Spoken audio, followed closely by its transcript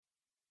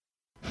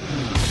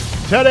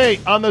Today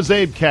on the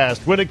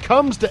Zabecast, when it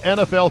comes to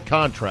NFL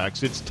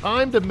contracts, it's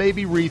time to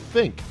maybe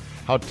rethink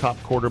how top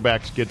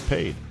quarterbacks get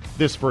paid.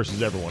 This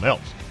versus everyone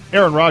else.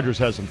 Aaron Rodgers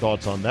has some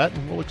thoughts on that,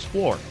 and we'll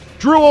explore.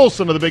 Drew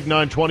Olson of the Big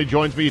 920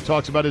 joins me. He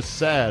talks about his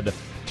sad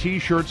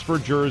T-shirts for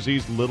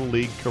jerseys Little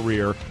League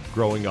career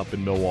growing up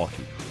in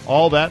Milwaukee.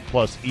 All that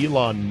plus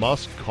Elon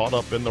Musk caught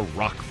up in the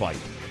rock fight.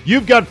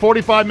 You've got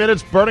 45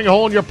 minutes burning a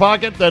hole in your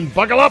pocket, then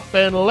buckle up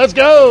and let's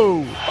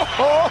go! Here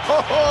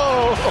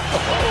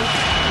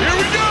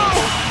we go!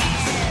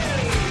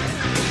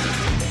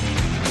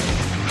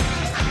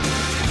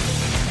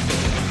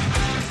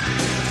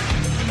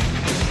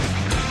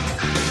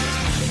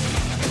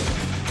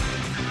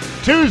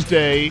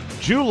 Tuesday,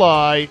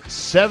 July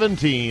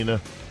 17,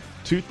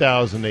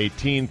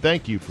 2018.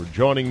 Thank you for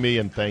joining me,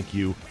 and thank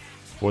you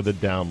for the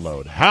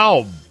download.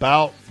 How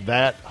about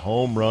that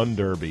home run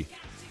derby?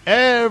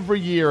 Every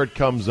year it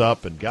comes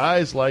up, and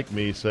guys like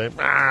me say,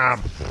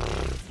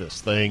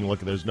 this thing, look,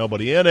 there's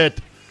nobody in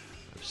it.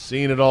 I've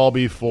seen it all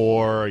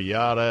before,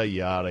 yada,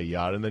 yada,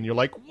 yada. And then you're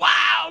like,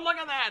 wow, look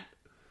at that.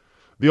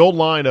 The old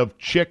line of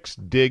chicks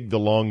dig the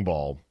long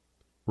ball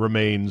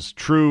remains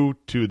true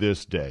to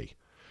this day.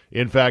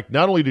 In fact,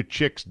 not only do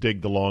chicks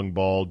dig the long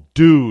ball,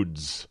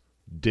 dudes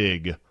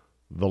dig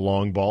the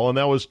long ball, and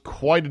that was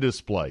quite a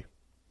display.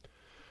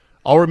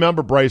 I'll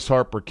remember Bryce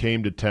Harper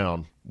came to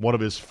town, one of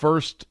his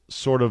first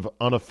sort of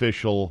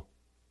unofficial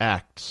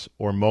acts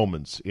or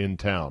moments in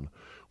town,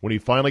 when he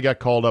finally got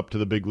called up to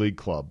the big league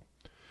club.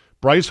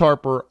 Bryce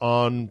Harper,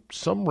 on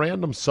some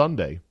random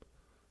Sunday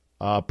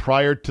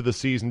prior to the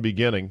season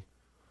beginning,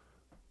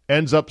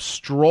 ends up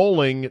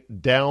strolling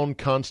down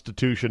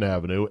Constitution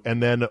Avenue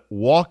and then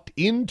walked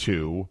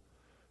into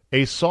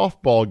a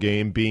softball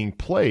game being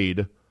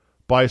played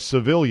by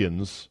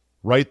civilians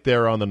right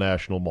there on the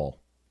National Mall.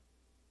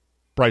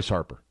 Bryce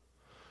Harper.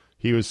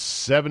 He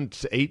was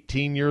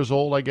 18 years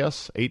old, I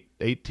guess,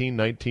 18,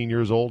 19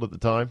 years old at the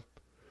time.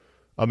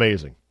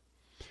 Amazing.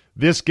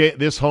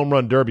 This home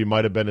run derby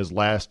might have been his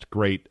last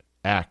great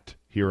act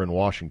here in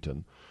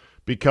Washington,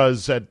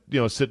 because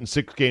sitting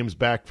 6 games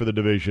back for the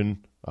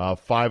division,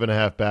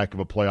 5.5 back of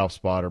a playoff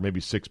spot, or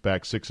maybe 6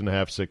 back,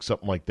 6.5, 6,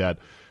 something like that,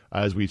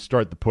 as we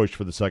start the push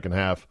for the second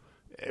half.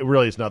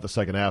 Really, it's not the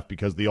second half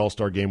because the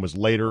All-Star game was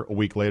later, a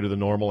week later than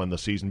normal, and the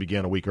season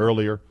began a week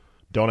earlier.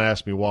 Don't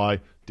ask me why.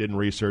 Didn't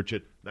research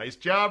it. Nice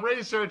job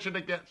researching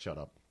again. Shut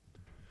up.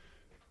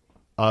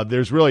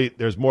 There's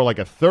more like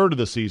a third of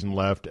the season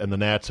left, and the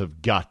Nats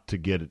have got to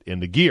get it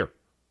into gear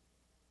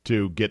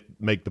to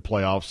make the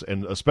playoffs,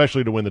 and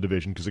especially to win the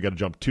division, because they got to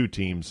jump 2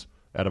 teams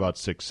at about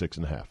 6,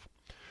 6.5.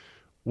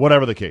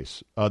 Whatever the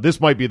case, this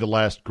might be the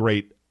last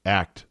great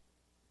act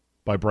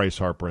by Bryce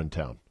Harper in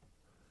town.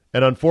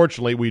 And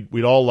unfortunately,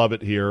 we'd all love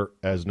it here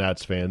as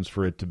Nats fans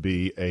for it to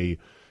be a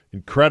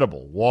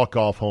incredible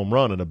walk-off home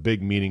run in a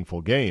big,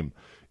 meaningful game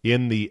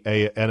in the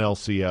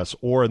NLCS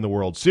or in the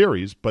World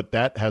Series, but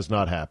that has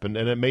not happened,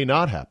 and it may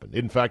not happen.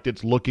 In fact,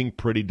 it's looking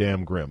pretty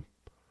damn grim.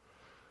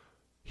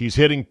 He's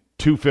hitting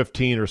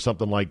 .215 or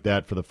something like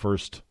that for the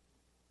first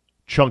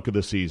chunk of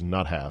the season,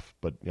 not half,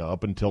 but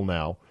up until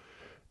now.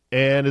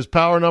 And his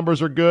power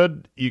numbers are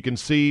good. You can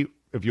see,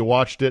 if you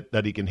watched it,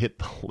 that he can hit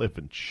the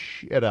living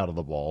shit out of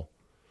the ball.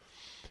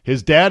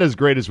 His dad is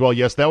great as well.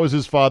 Yes, that was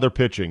his father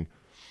pitching.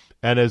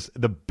 And as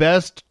the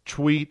best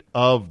tweet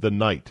of the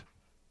night,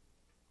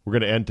 we're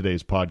going to end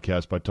today's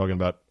podcast by talking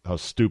about how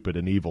stupid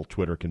and evil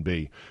Twitter can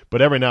be.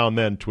 But every now and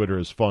then, Twitter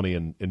is funny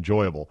and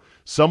enjoyable.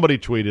 Somebody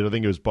tweeted, I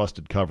think it was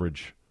Busted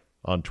Coverage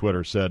on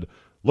Twitter, said,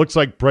 looks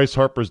like Bryce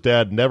Harper's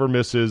dad never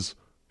misses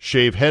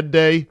shave head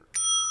day,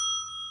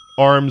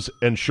 arms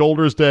and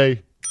shoulders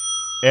day,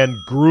 and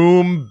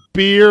groom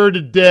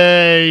beard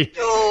day.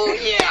 Oh,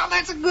 yeah,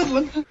 that's a good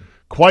one.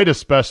 Quite a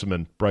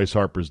specimen, Bryce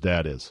Harper's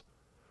dad is.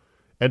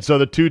 And so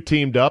the two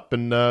teamed up,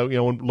 and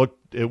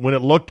when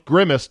it looked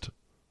grimmest,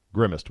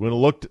 when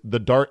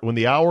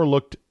the hour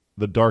looked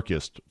the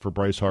darkest for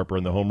Bryce Harper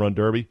in the home run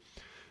derby,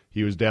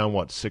 he was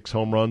down 6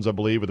 home runs, I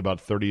believe, with about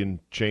 30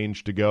 and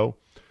change to go.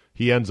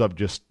 He ends up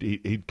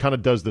he kind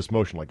of does this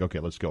motion like, okay,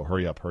 let's go,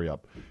 hurry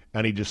up,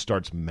 and he just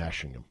starts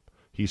mashing him.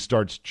 He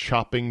starts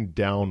chopping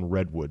down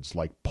redwoods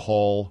like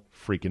Paul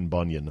freaking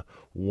Bunyan,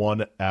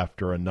 one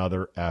after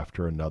another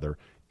after another.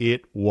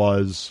 It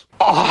was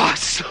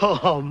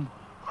awesome.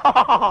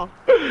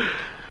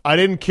 I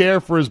didn't care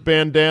for his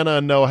bandana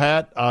and no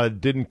hat. I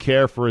didn't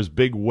care for his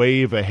big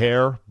wave of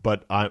hair,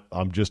 but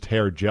I'm just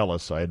hair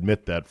jealous. I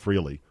admit that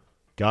freely.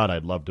 God,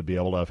 I'd love to be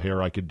able to have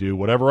hair I could do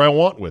whatever I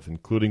want with,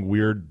 including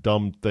weird,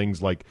 dumb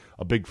things like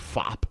a big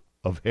fop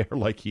of hair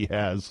like he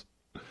has.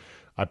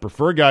 I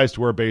prefer guys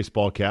to wear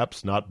baseball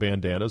caps, not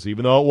bandanas,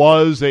 even though it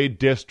was a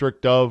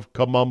District of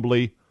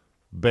Columbia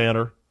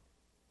banner.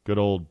 Good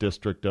old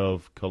District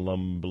of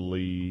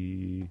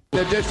Columbia.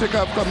 The District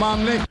of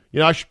Columbia.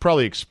 I should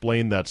probably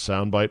explain that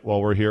soundbite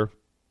while we're here.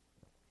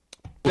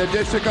 The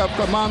District of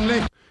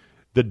Columbia.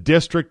 The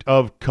District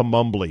of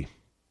Columbia.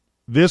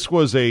 This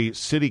was a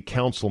city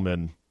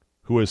councilman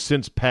who has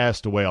since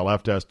passed away. I'll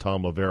have to ask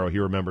Tom Lavero. He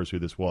remembers who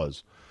this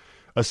was.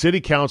 A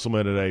city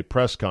councilman at a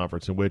press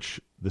conference in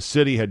which the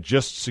city had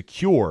just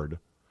secured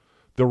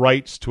the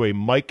rights to a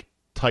Mike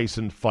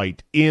Tyson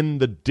fight in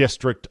the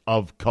District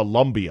of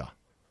Columbia,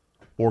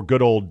 or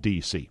good old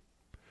D.C.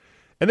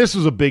 And this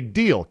was a big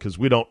deal because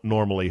we don't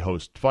normally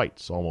host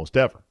fights almost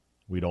ever.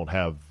 We don't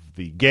have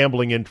the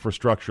gambling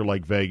infrastructure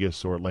like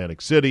Vegas or Atlantic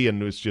City,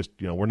 and it's just,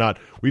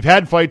 we've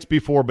had fights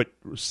before, but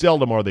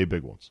seldom are they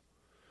big ones.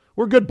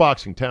 We're a good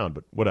boxing town,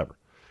 but whatever.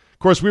 Of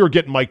course, we were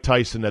getting Mike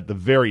Tyson at the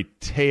very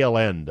tail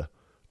end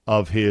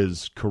of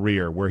his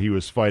career, where he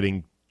was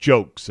fighting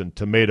jokes and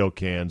tomato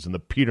cans and the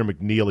Peter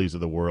McNeelys of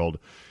the world,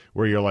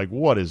 where you're like,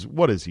 what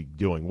is he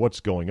doing? What's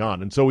going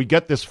on? And so we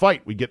get this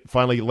fight. We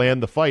finally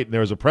land the fight, and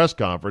there's a press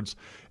conference,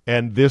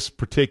 and this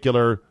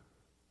particular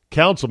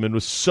councilman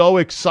was so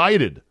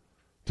excited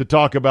to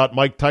talk about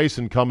Mike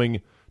Tyson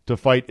coming to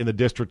fight in the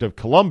District of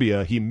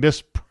Columbia,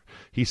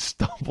 he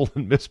stumbled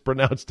and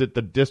mispronounced it,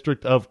 the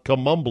District of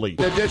Columbia.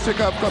 The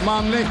District of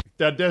Columbia.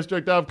 The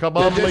District of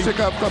Columbia. The District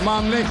of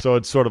Columbia. So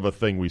it's sort of a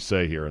thing we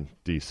say here in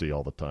D.C.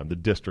 all the time, the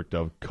District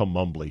of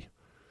Columbia.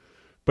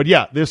 But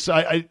yeah, this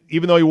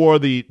even though he wore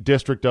the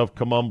District of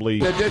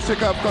Columbia The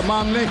District of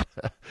Columbia.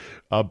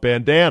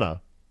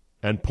 bandana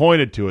and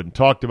pointed to it and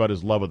talked about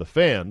his love of the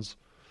fans,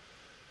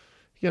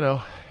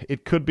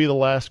 it could be the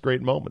last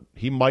great moment.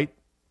 He might,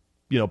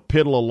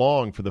 piddle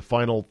along for the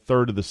final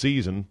third of the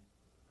season,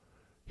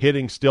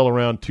 hitting still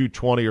around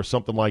 220 or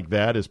something like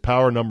that. His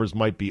power numbers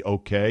might be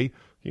okay.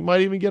 He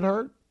might even get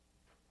hurt.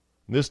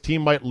 This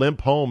team might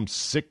limp home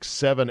 6,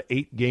 7,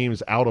 8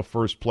 games out of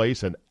first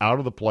place and out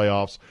of the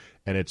playoffs,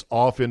 and it's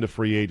off into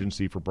free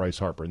agency for Bryce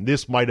Harper. And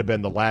this might have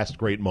been the last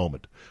great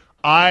moment.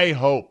 I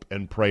hope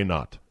and pray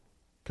not,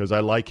 because I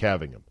like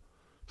having him.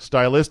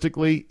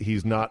 Stylistically,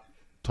 he's not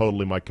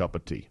totally my cup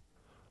of tea.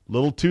 A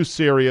little too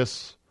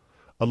serious,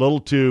 a little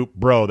too,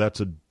 bro,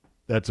 that's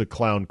a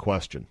clown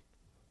question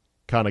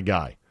kind of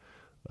guy.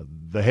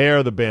 The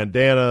hair, the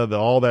bandana,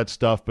 all that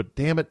stuff, but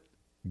damn it,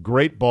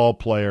 great ball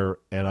player,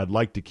 and I'd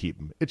like to keep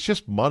him. It's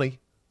just money.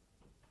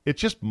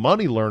 It's just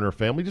money, Lerner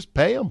family. Just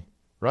pay him,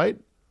 right?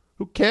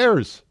 Who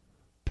cares?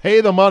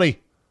 Pay the money.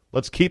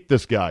 Let's keep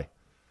this guy.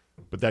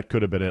 But that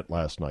could have been it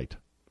last night.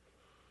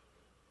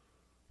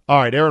 All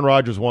right, Aaron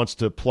Rodgers wants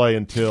to play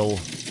until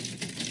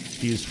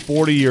he's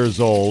 40 years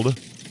old,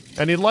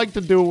 and he'd like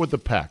to do it with the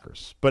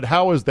Packers. But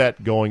how is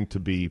that going to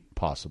be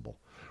possible?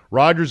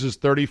 Rodgers is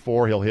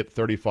 34. He'll hit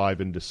 35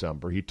 in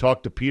December. He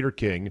talked to Peter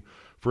King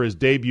for his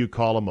debut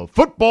column of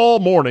Football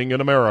Morning in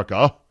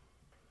America,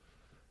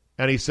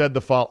 and he said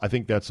I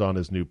think that's on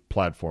his new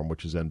platform,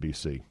 which is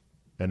NBC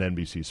and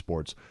NBC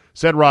Sports.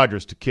 Said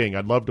Rodgers to King,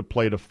 I'd love to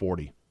play to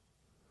 40.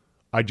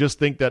 I just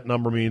think that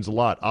number means a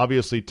lot.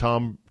 Obviously,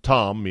 Tom,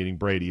 meaning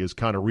Brady, is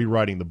kind of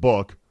rewriting the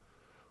book.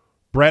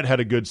 Brett had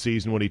a good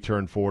season when he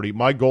turned 40.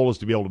 My goal is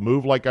to be able to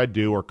move like I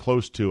do or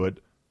close to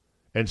it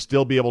and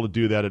still be able to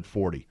do that at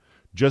 40.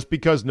 Just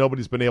because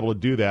nobody's been able to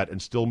do that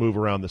and still move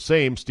around the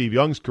same. Steve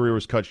Young's career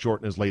was cut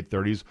short in his late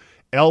 30s.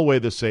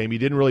 Elway the same. He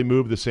didn't really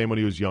move the same when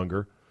he was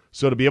younger.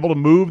 So to be able to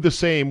move the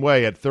same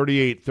way at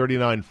 38,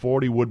 39,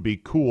 40 would be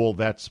cool.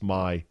 That's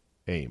my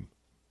aim.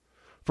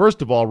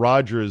 First of all,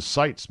 Rodgers'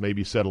 sights may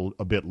be set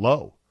a bit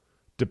low,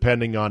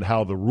 depending on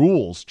how the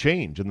rules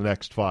change in the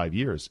next 5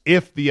 years.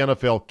 If the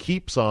NFL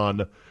keeps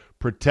on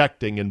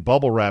protecting and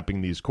bubble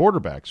wrapping these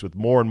quarterbacks with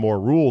more and more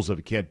rules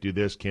of can't do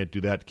this, can't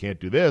do that, can't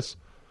do this,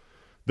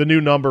 the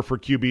new number for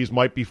QBs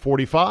might be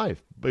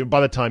 45 by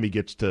the time he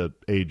gets to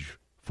age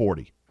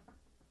 40.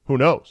 Who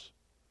knows?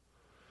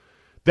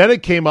 Then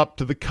it came up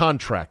to the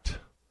contract.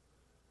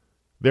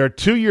 There are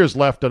 2 years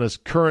left on his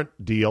current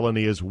deal, and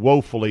he is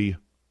woefully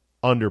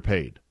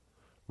underpaid,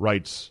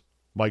 writes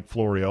Mike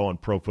Florio on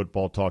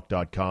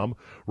ProFootballTalk.com.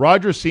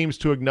 Rodgers seems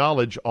to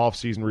acknowledge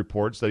offseason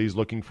reports that he's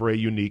looking for a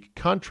unique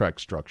contract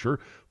structure,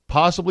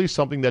 possibly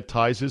something that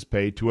ties his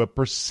pay to a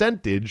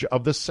percentage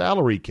of the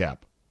salary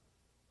cap.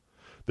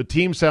 The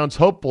team sounds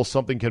hopeful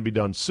something can be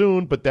done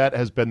soon, but that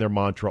has been their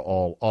mantra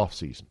all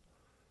offseason.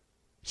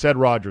 Said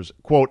Rodgers,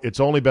 quote, it's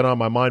only been on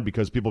my mind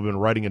because people have been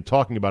writing and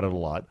talking about it a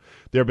lot.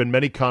 There have been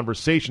many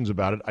conversations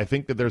about it. I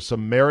think that there's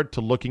some merit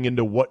to looking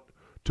into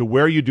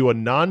where you do a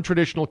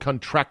non-traditional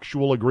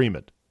contractual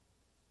agreement.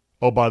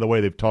 Oh, by the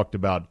way, they've talked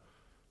about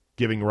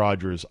giving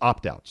Rodgers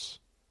opt-outs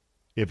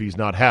if he's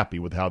not happy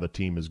with how the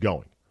team is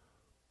going.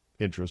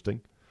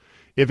 Interesting.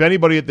 If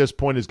anybody at this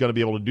point is going to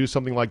be able to do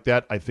something like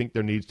that, I think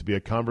there needs to be a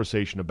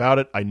conversation about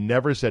it. I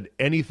never said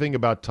anything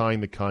about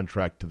tying the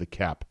contract to the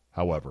cap,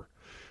 however.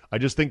 I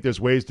just think there's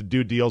ways to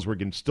do deals where it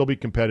can still be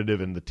competitive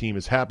and the team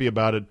is happy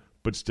about it,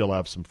 but still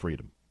have some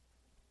freedom.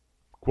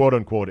 Quote,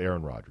 unquote,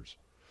 Aaron Rodgers.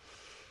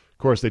 Of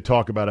course, they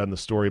talk about it in the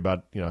story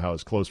about how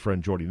his close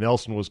friend Jordy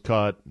Nelson was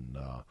cut. And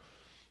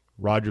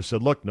Rodgers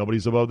said, look,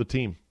 nobody's above the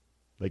team.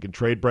 They can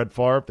trade Brett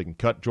Favre. They can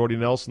cut Jordy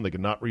Nelson. They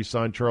can not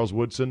re-sign Charles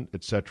Woodson,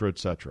 et cetera, et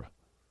cetera.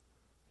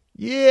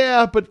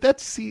 Yeah, but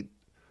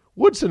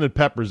Woodson and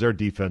Peppers, they're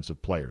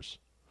defensive players.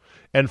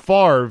 And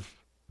Favre,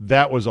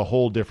 that was a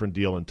whole different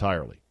deal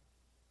entirely.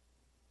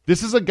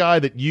 This is a guy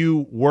that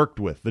you worked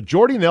with. The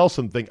Jordy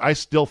Nelson thing, I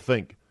still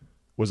think,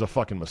 was a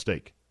fucking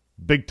mistake.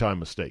 Big time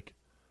mistake.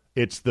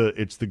 It's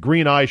the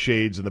green eye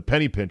shades and the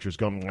penny pinchers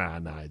going, nah,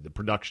 the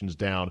production's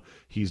down.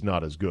 He's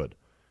not as good.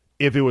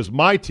 If it was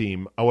my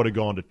team, I would have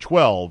gone to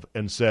 12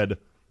 and said,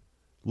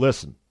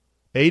 listen,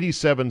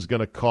 87 is going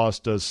to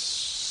cost us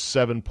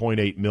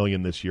 $7.8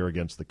 million this year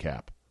against the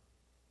cap.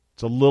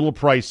 It's a little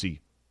pricey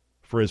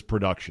for his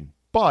production,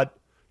 but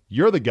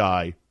you're the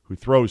guy who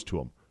throws to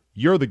him.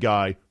 You're the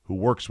guy who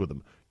works with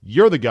him.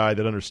 You're the guy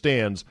that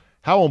understands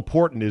how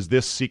important is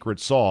this secret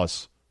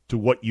sauce to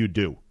what you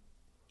do.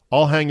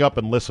 I'll hang up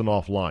and listen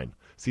offline.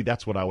 See,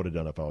 that's what I would have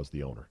done if I was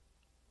the owner.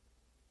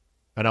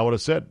 And I would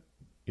have said,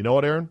 you know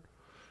what, Aaron?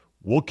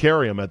 We'll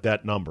carry him at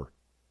that number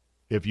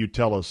if you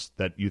tell us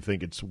that you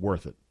think it's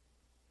worth it.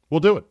 We'll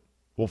do it.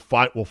 We'll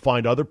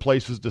find other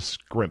places to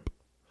scrimp.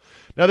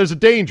 Now, there's a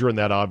danger in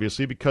that,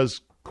 obviously,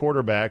 because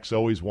quarterbacks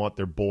always want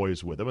their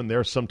boys with them, and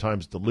they're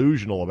sometimes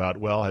delusional about,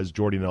 well, has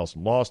Jordy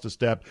Nelson lost a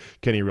step?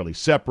 Can he really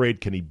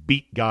separate? Can he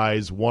beat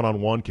guys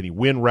one-on-one? Can he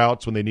win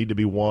routes when they need to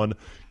be won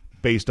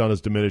based on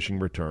his diminishing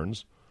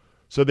returns?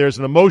 So there's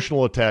an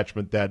emotional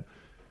attachment that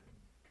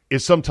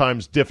is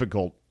sometimes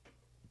difficult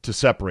to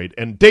separate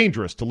and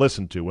dangerous to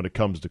listen to when it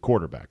comes to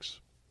quarterbacks.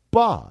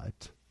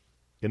 But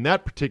in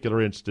that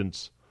particular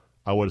instance,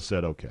 I would have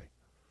said, okay.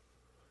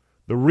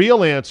 The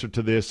real answer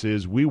to this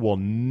is we will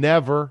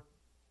never,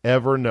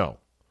 ever know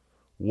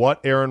what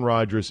Aaron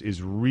Rodgers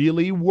is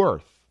really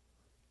worth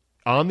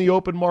on the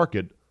open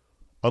market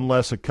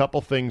unless a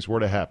couple things were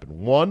to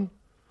happen. One,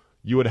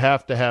 you would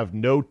have to have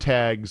no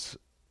tags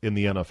in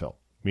the NFL,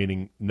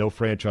 meaning no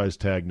franchise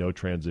tag, no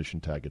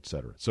transition tag,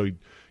 etc. So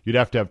you'd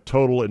have to have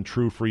total and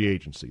true free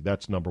agency.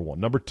 That's number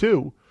one. Number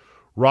two,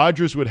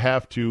 Rodgers would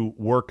have to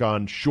work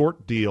on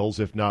short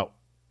deals, if not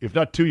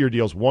 2-year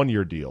deals,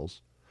 1-year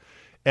deals.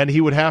 And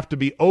he would have to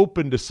be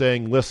open to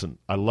saying, listen,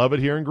 I love it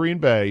here in Green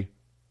Bay,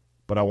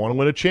 but I want to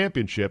win a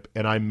championship,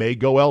 and I may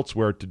go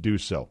elsewhere to do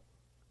so.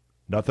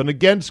 Nothing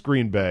against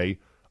Green Bay.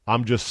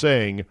 I'm just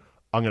saying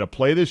I'm going to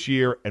play this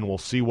year, and we'll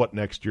see what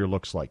next year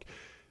looks like.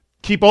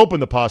 Keep open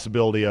the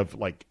possibility of,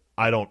 like,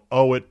 I don't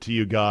owe it to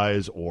you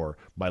guys, or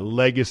my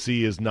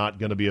legacy is not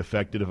going to be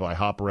affected if I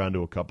hop around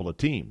to a couple of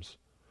teams.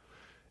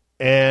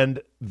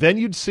 And then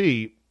you'd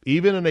see,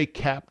 even in a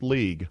capped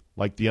league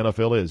like the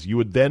NFL is, you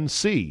would then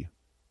see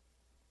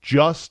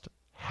just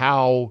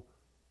how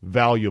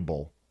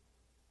valuable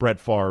Brett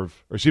Favre.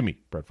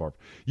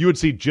 You would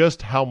see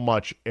just how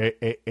much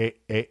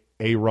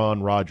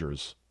Aaron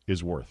Rodgers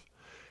is worth.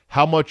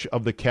 How much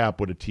of the cap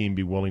would a team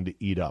be willing to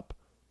eat up?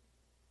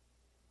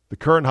 The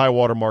current high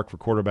water mark for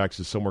quarterbacks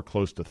is somewhere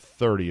close to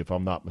 30, if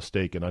I'm not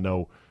mistaken. I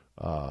know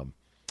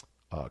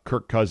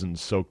Kirk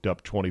Cousins soaked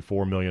up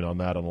 $24 million on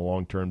that on a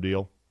long-term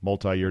deal,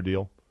 multi-year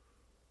deal.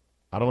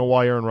 I don't know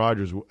why Aaron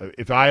Rodgers.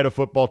 If I had a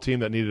football team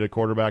that needed a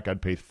quarterback, I'd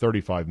pay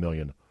 $35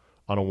 million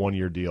on a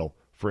 1-year deal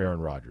for Aaron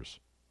Rodgers.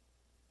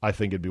 I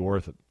think it'd be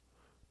worth it.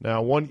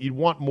 Now, you'd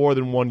want more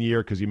than 1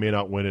 year because you may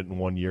not win it in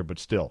 1 year, but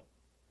still,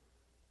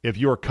 if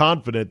you're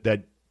confident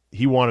that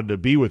he wanted to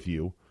be with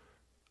you,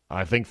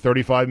 I think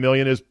 $35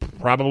 million is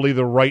probably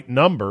the right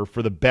number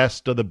for the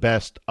best of the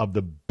best of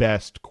the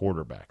best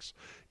quarterbacks,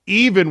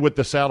 even with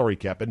the salary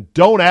cap. And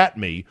don't at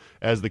me,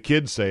 as the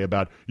kids say,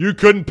 about you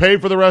couldn't pay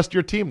for the rest of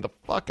your team. The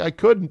fuck I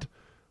couldn't.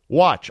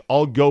 Watch,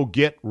 I'll go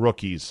get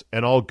rookies,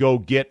 and I'll go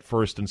get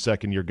first and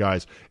second year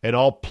guys, and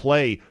I'll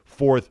play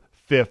 4th,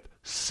 5th,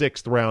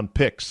 6th round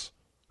picks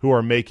who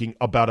are making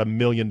about $1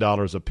 million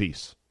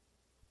apiece.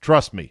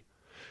 Trust me,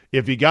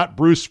 if you got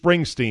Bruce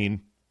Springsteen,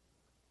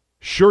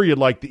 sure you'd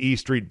like the E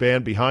Street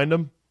Band behind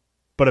him,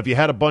 but if you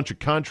had a bunch of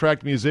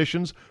contract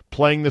musicians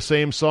playing the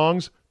same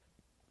songs,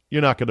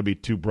 you're not going to be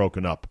too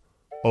broken up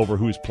over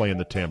who's playing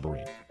the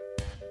tambourine.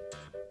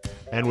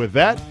 And with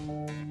that,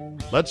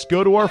 let's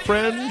go to our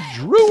friend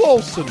Drew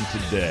Olson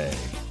today.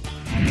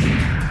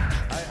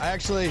 I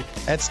actually,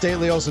 at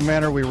Stately Olson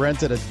Manor, we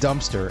rented a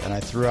dumpster, and I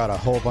threw out a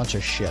whole bunch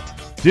of shit.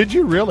 Did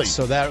you really?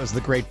 So that was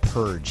the great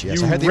purge.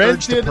 Yes, I had the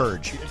urge to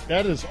purge.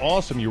 That is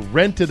awesome. You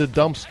rented a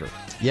dumpster.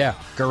 Yeah,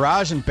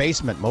 garage and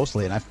basement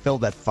mostly, and I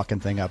filled that fucking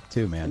thing up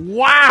too, man.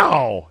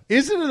 Wow!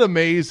 Isn't it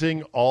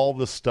amazing all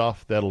the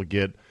stuff that'll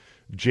get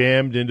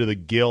jammed into the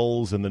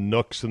gills and the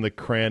nooks and the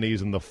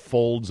crannies and the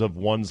folds of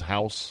one's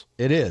house?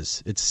 It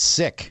is. It's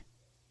sick.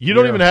 You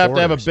don't even have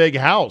to have a big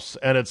house,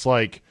 and it's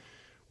like,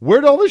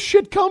 where'd all this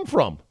shit come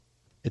from?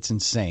 It's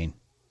insane.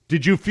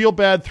 Did you feel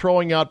bad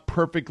throwing out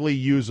perfectly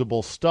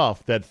usable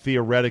stuff that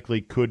theoretically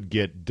could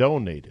get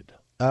donated?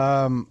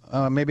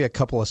 Maybe a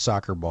couple of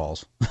soccer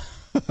balls.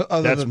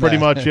 That's pretty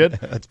much it?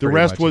 The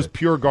rest was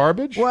pure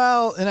garbage?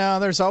 Well,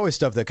 there's always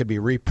stuff that could be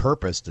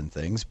repurposed and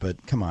things,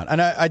 but come on.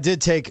 And I did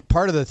take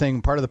part of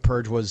the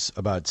purge was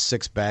about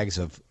 6 bags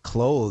of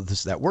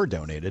clothes that were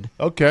donated.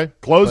 Okay.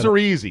 Clothes are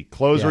easy.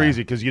 Clothes are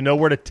easy because you know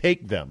where to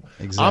take them.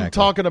 Exactly. I'm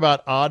talking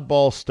about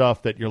oddball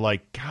stuff that you're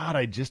like, God,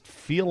 I just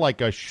feel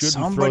like I shouldn't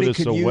Somebody throw this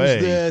could away.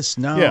 Use this.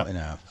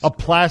 No. A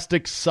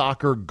plastic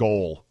soccer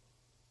goal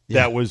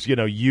that was,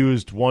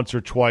 used once or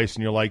twice,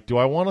 and you're like, do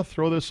I want to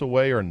throw this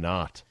away or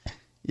not?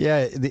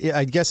 Yeah,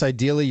 I guess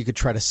ideally you could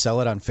try to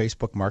sell it on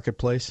Facebook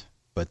Marketplace.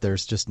 but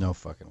there's just no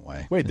fucking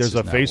way. Wait, It's there's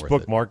a just not worth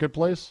Facebook it.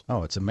 marketplace?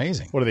 Oh, it's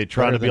amazing. What are they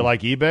trying Better to be than-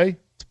 like eBay?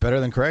 It's better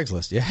than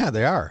Craigslist. Yeah,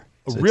 they are.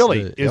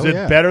 Really? Is it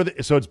yeah.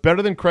 better? So it's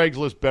better than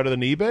Craigslist, better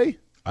than eBay?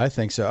 I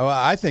think so. Oh,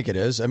 I think it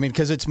is. I mean,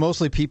 because it's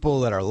mostly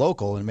people that are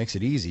local, and it makes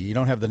it easy. You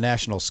don't have the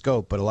national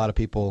scope, but a lot of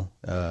people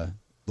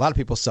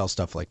sell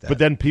stuff like that. But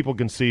then people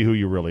can see who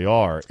you really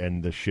are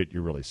and the shit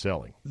you're really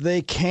selling.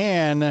 They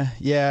can,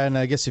 yeah. And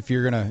I guess if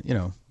you're gonna,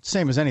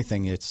 same as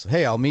anything, it's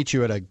hey, I'll meet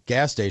you at a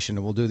gas station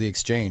and we'll do the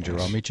exchange, or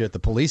I'll meet you at the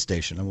police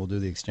station and we'll do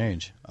the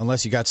exchange.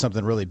 Unless you got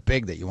something really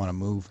big that you want to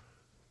move.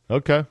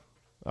 Okay.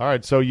 All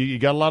right, so you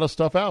got a lot of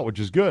stuff out, which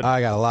is good.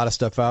 I got a lot of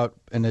stuff out,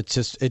 and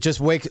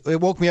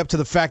it woke me up to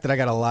the fact that I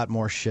got a lot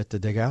more shit to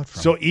dig out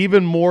from. So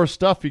even more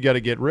stuff you got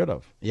to get rid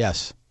of.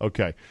 Yes.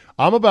 Okay.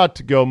 I'm about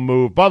to go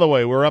move. By the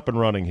way, we're up and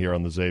running here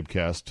on the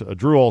Zabecast.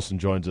 Drew Olson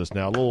joins us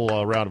now. A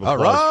little round of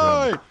applause.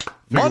 All right.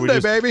 Monday,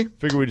 baby.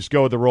 Figure we just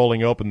go with the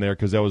rolling open there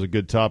because that was a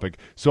good topic.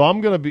 So I'm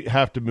going to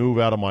have to move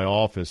out of my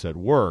office at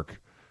work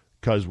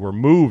because we're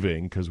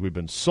moving, because we've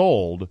been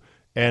sold,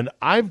 and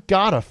I've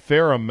got a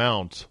fair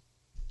amount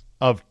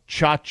of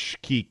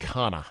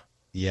tchotchkekana.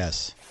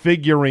 Yes.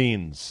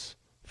 Figurines,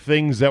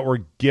 things that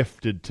were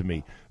gifted to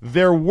me.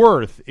 Their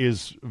worth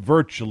is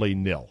virtually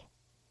nil.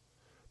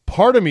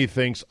 Part of me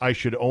thinks I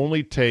should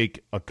only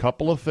take a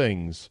couple of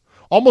things,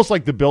 almost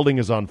like the building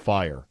is on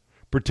fire.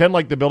 Pretend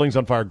like the building's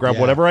on fire, grab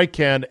whatever I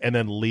can, and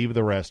then leave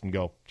the rest and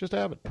go, just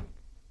have it.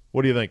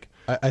 What do you think?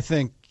 I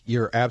think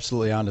you're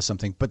absolutely onto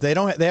something, but they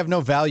have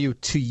no value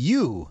to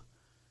you,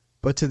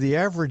 but to the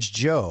average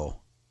Joe.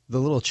 The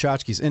little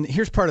tchotchkes. And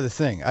here's part of the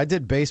thing. I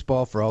did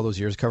baseball for all those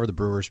years, covered the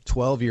Brewers,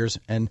 12 years,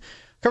 and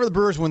covered the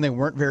Brewers when they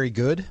weren't very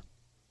good.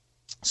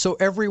 So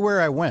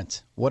everywhere I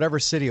went, whatever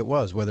city it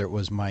was, whether it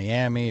was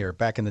Miami or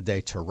back in the day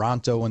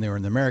Toronto when they were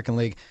in the American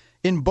League,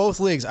 in both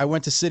leagues I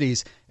went to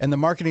cities and the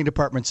marketing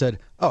department said,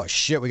 oh,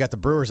 shit, we got the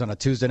Brewers on a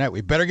Tuesday night.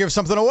 We better give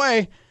something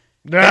away.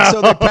 And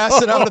so they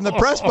passed it out in the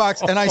press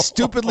box, and I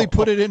stupidly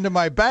put it into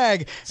my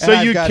bag. So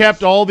you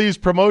kept all these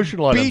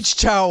promotional items. Beach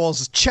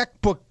towels,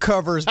 checkbook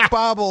covers,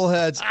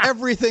 bobbleheads,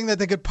 everything that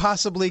they could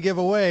possibly give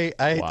away.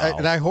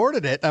 I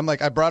hoarded it. I'm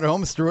like, I brought it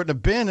home, threw it in a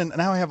bin, and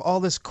now I have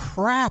all this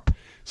crap.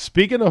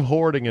 Speaking of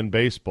hoarding in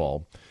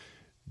baseball,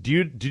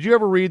 did you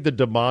ever read the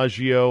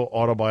DiMaggio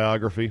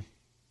autobiography?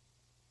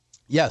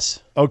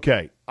 Yes.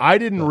 Okay. I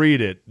didn't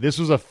read it. This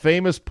was a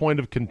famous point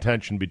of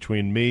contention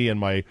between me and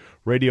my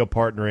radio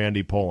partner,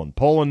 Andy Poland.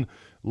 Poland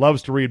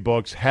loves to read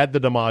books, had the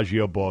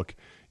DiMaggio book,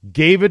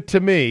 gave it to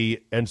me,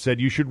 and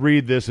said, you should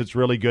read this. It's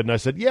really good. And I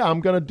said, yeah,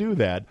 I'm going to do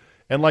that.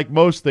 And like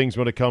most things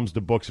when it comes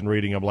to books and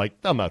reading, I'm like,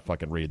 I'm not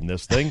fucking reading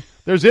this thing.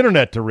 There's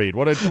internet to read.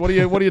 What are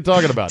you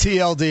talking about?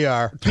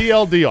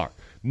 TLDR.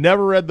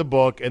 Never read the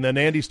book. And then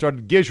Andy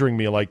started gizzering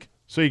me like,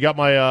 so you got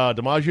my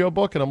DiMaggio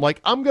book? And I'm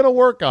like, I'm going to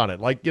work on it.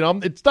 Like,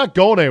 it's not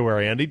going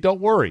anywhere, Andy. Don't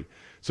worry.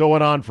 So it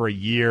went on for a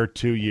year,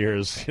 2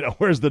 years.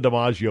 Where's the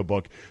DiMaggio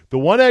book? The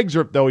one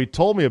excerpt, though, he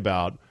told me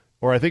about,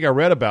 or I think I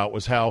read about,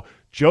 was how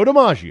Joe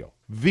DiMaggio,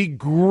 the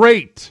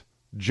great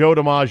Joe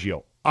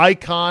DiMaggio,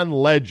 icon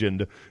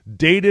legend,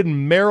 dated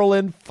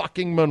Marilyn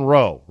fucking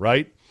Monroe,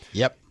 right?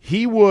 Yep.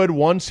 He would,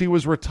 once he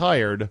was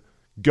retired,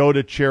 go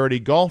to charity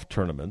golf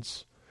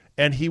tournaments,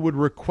 and he would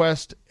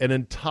request an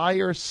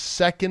entire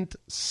second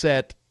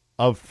set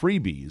of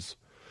freebies,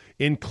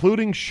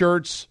 including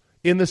shirts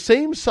in the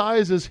same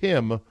size as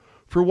him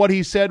for what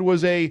he said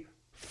was a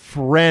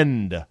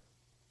friend,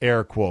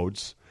 air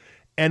quotes.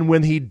 And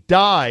when he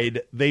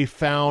died, they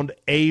found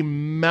a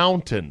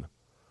mountain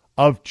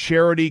of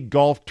charity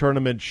golf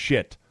tournament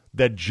shit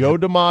that Joe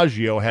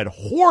DiMaggio had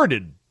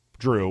hoarded,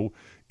 Drew,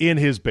 in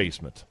his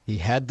basement. He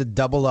had to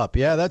double up.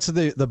 Yeah, that's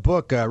the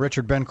book.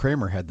 Richard Ben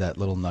Kramer had that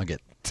little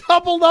nugget.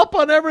 Doubled up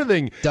on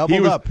everything.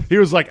 Doubled up. He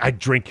was like, I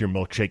drink your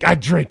milkshake. I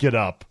drink it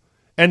up.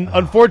 And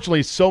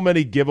unfortunately, so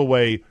many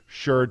giveaway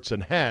shirts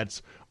and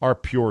hats are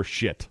pure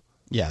shit.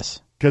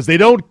 Yes. Because they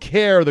don't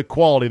care the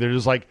quality. They're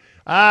just like,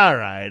 all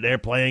right, they're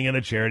playing in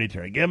a charity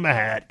tournament. Give them a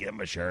hat, give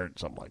them a shirt,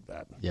 something like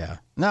that. Yeah.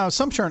 Now,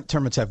 some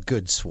tournaments have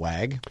good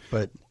swag,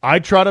 but... I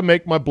try to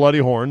make my Bloody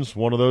Horns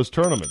one of those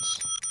tournaments.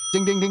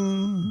 Ding, ding,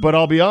 ding. But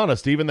I'll be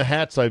honest, even the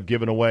hats I've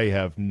given away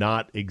have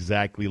not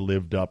exactly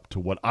lived up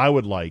to what I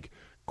would like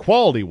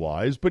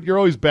quality-wise, but you're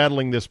always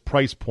battling this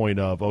price point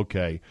of,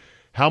 okay,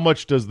 how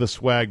much does the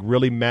swag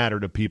really matter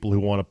to people who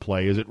want to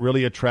play? Is it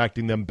really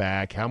attracting them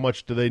back? How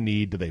much do they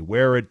need? Do they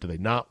wear it? Do they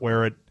not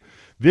wear it?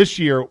 This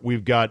year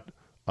we've got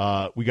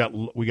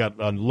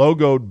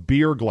logoed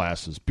beer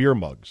glasses, beer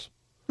mugs.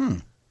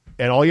 And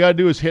all you got to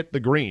do is hit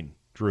the green,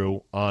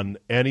 Drew, on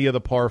any of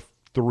the par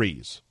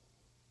threes.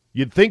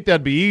 You'd think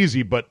that'd be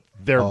easy, but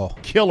they're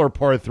killer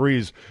par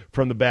threes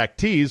from the back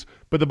tees.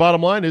 But the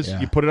bottom line is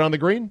you put it on the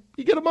green,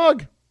 you get a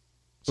mug.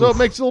 So it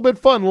makes it a little bit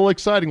fun, a little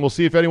exciting. We'll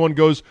see if anyone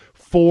goes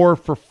 4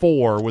 for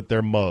 4 with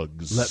their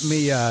mugs.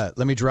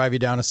 Let me drive you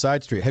down a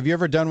side street. Have you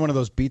ever done one of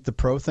those beat the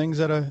pro things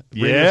at a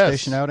radio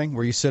station outing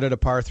where you sit at a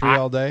par 3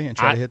 all day and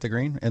try to hit the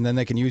green and then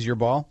they can use your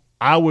ball?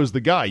 I was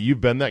the guy.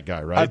 You've been that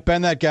guy, right? I've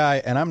been that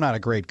guy, and I'm not a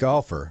great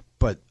golfer,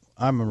 but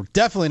I'm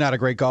definitely not a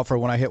great golfer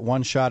when I hit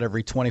one shot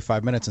every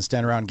 25 minutes and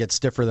stand around and get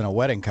stiffer than a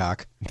wedding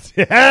cock.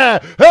 Yeah.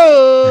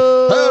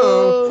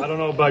 I don't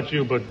know about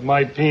you, but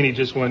my peenie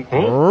just went,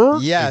 oh.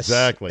 Yes,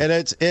 exactly. And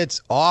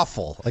it's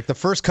awful. Like the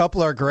first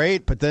couple are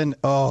great, but then,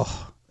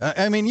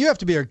 I mean, you have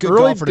to be a good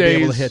Early golfer to be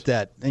able to days. hit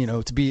that,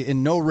 to be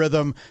in no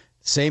rhythm,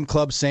 same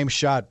club, same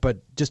shot, but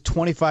just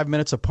 25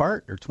 minutes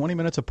apart or 20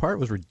 minutes apart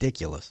was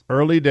ridiculous.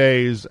 Early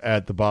days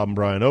at the Bob and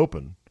Brian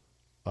Open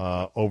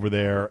over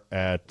there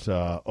at,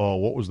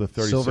 what was the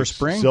 36? Silver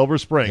Spring? Silver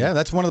Spring. Yeah,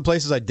 that's one of the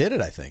places I did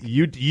it, I think.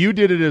 You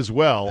did it as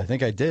well. I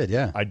think I did,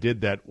 yeah. I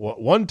did that.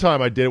 One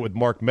time I did it with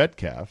Mark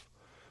Metcalf,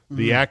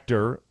 the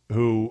actor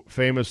who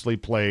famously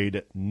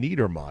played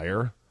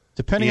Niedermeyer.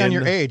 Depending on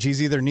your age,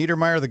 he's either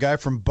Niedermeyer, the guy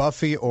from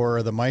Buffy,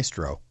 or the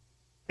Maestro.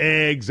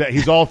 Exactly.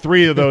 He's all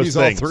three of those He's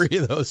things. all three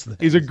of those things.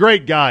 He's a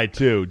great guy,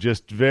 too.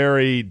 Just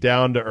very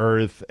down to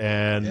earth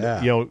and,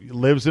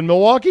 lives in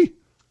Milwaukee.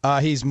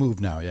 He's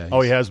moved now, yeah.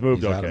 He has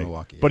moved, he's okay. out of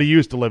Milwaukee, yeah. But he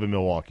used to live in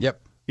Milwaukee. Yep.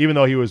 Even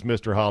though he was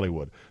Mr.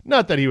 Hollywood.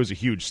 Not that he was a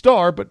huge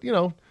star, but,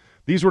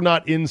 these were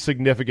not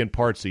insignificant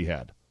parts he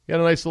had. He had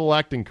a nice little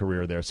acting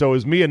career there. So it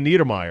was me and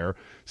Niedermeyer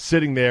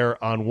sitting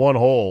there on one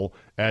hole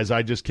as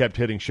I just kept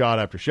hitting shot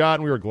after shot,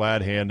 and we were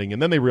glad-handing.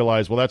 And then they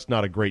realized, well, that's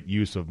not a great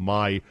use of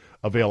my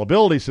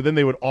availability, so then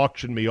they would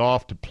auction me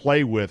off to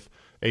play with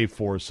a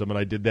foursome, and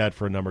I did that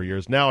for a number of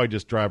years. Now I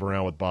just drive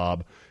around with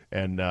Bob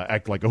and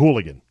act like a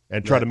hooligan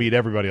and try to meet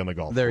everybody on the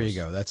golf There course. you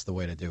go. That's the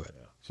way to do it.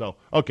 So,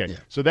 okay.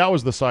 So that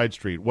was the side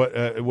street. What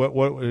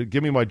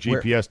give me my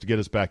GPS to get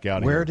us back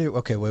out of here.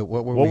 What were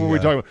What were we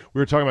talking about? We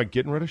were talking about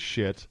getting rid of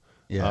shit.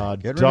 Yeah,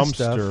 get rid of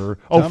stuff. Dumpster.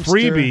 Dumpster.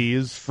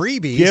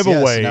 Freebies. Yes,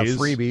 Giveaways. now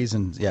freebies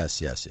and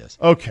yes.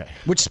 Okay.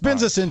 Which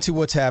spins us into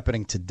what's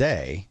happening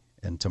today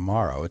and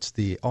tomorrow. It's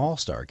the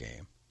All-Star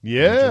game.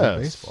 Yes. Major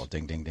League Baseball.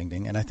 Ding, ding, ding,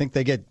 ding. And I think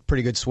they get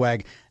pretty good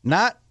swag.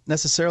 Not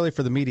necessarily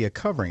for the media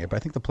covering it, but I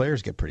think the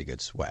players get pretty good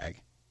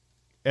swag.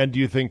 And do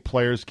you think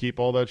players keep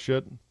all that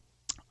shit?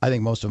 I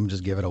think most of them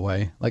just give it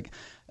away. Like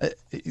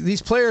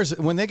these players,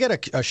 when they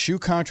get a shoe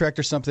contract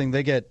or something,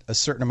 they get a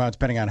certain amount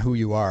depending on who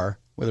you are,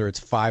 whether it's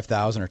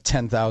 $5,000 or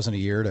 $10,000 a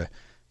year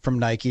from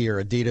Nike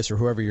or Adidas or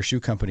whoever your shoe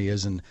company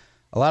is, and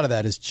a lot of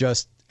that is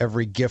just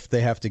every gift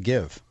they have to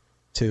give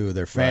to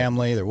their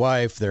family, their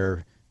wife,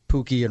 their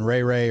Pookie and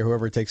Ray Ray, or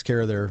whoever takes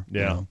care of their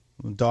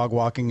dog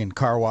walking and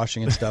car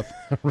washing and stuff.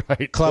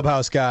 Right.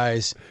 Clubhouse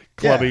guys,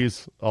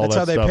 Clubbies, all that's that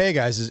how they stuff. pay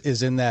guys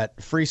is in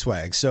that free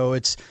swag. So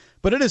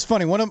but it is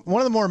funny. One of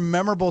the more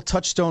memorable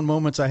touchstone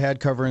moments I had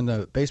covering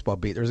the baseball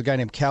beat. There was a guy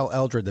named Cal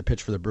Eldred that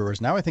pitched for the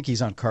Brewers. Now I think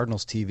he's on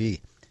Cardinals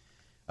TV.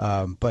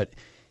 But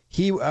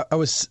I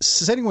was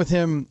sitting with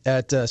him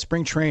at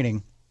spring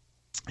training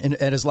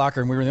at his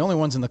locker, and we were the only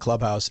ones in the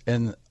clubhouse.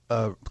 And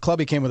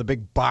Clubby came with a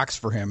big box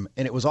for him,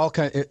 and it was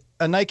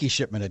a Nike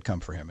shipment had come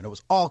for him, and it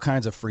was all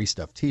kinds of free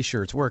stuff: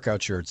 T-shirts,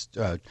 workout shirts,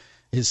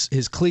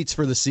 his cleats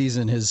for the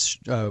season, his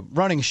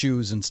running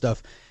shoes and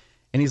stuff.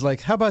 And he's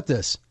like, "How about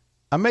this?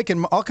 I'm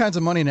making all kinds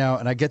of money now,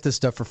 and I get this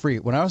stuff for free.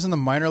 When I was in the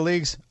minor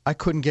leagues, I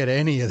couldn't get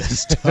any of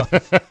this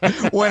stuff.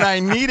 When I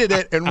needed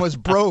it and was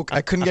broke,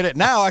 I couldn't get it.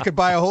 Now I could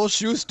buy a whole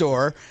shoe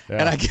store,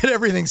 and I get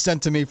everything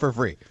sent to me for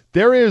free."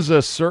 There is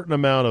a certain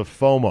amount of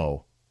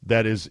FOMO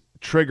that is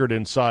triggered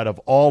inside of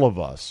all of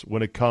us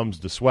when it comes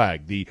to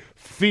swag. The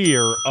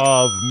fear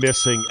of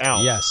missing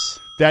out. Yes.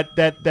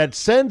 That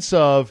sense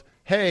of,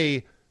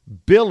 hey,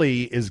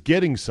 Billy is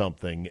getting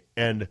something,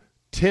 and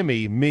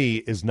Timmy, me,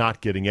 is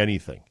not getting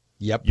anything.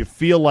 Yep. You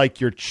feel like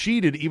you're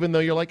cheated even though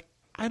you're like,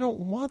 I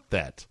don't want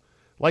that.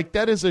 Like,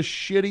 that is a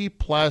shitty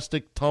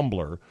plastic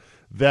tumbler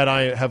that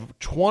I have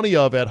 20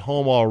 of at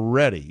home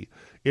already.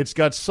 It's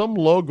got some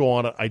logo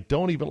on it I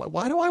don't even like.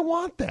 Why do I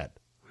want that?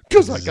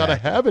 Because I got to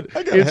have it.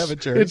 I got to have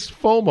it, Jerry. It's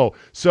FOMO.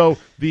 So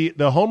the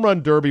Home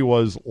Run Derby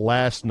was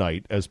last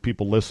night as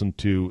people listened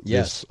to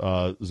this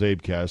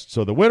Zabecast.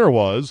 So the winner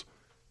was,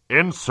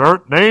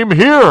 insert name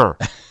here.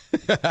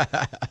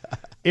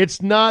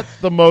 It's not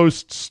the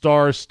most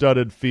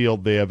star-studded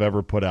field they have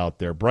ever put out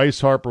there.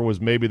 Bryce Harper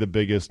was maybe the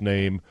biggest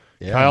name.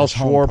 Yeah, Kyle his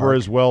home Schwarber park.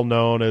 is well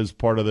known as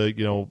part of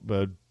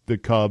the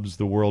Cubs,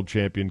 the world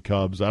champion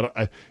Cubs.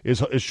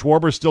 Is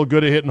Schwarber still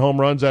good at hitting home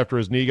runs after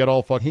his knee got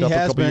all fucked He up a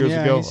has couple been,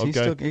 years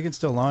ago? He can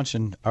still launch,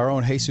 and our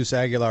own Jesus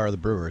Aguilar of the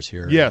Brewers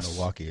here in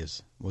Milwaukee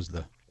was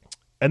the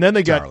And then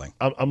they darling.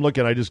 I'm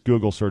looking, I just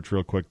Google search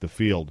real quick the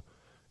field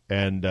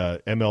and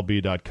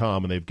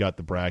MLB.com, and they've got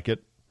the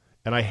bracket.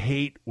 And I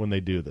hate when they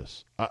do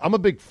this. I'm a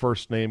big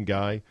first name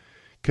guy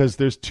because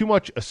there's too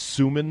much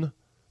assuming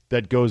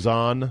that goes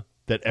on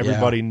that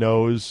everybody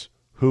knows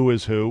who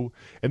is who.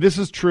 And this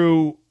is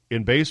true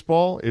in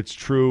baseball. It's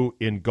true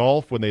in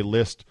golf when they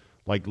list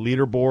like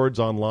leaderboards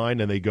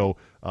online and they go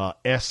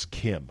S.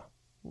 Kim.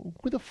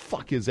 Who the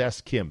fuck is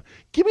S. Kim?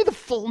 Give me the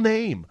full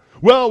name.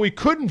 Well, we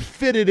couldn't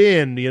fit it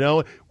in,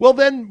 Well,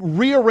 then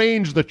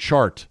rearrange the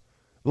chart.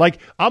 Like,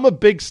 I'm a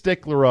big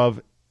stickler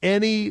of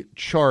any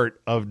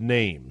chart of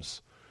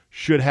names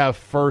should have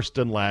first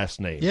and last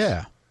names.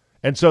 Yeah.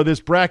 And so this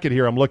bracket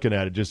here, I'm looking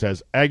at it, just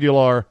has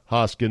Aguilar,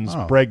 Hoskins,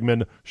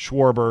 Bregman,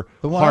 Schwarber,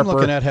 The one Harper, I'm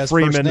looking at has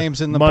Freeman, first names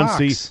in the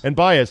Muncy, box. and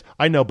Baez.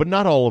 I know, but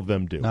not all of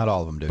them do. Not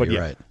all of them do. But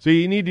You're yeah. right. So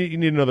you need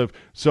another.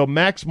 So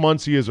Max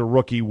Muncy is a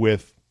rookie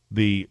with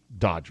the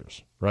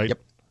Dodgers, right? Yep.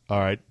 All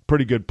right,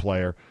 pretty good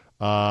player.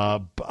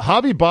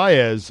 Javi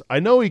Baez, I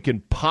know he can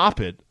pop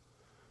it,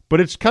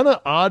 but it's kind of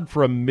odd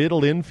for a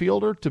middle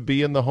infielder to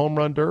be in the home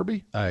run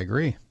derby. I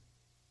agree.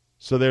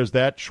 So there's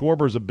that.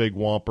 Schwarber's a big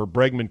whomper.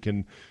 Bregman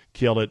can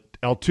kill it.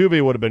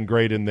 Altuve would have been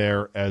great in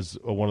there as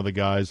one of the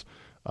guys.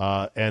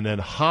 And then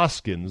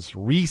Hoskins,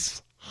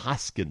 Rhys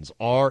Hoskins,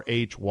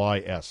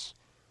 R-H-Y-S.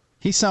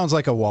 He sounds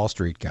like a Wall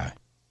Street guy.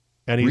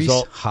 And he's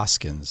Rhys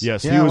Hoskins.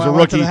 Yes, yeah, he was I a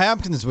went to rookie. the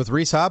Hopkins with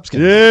Rhys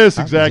Hoskins. Yes,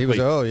 Hopkins, exactly.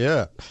 He was,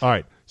 yeah. All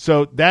right.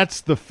 So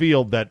that's the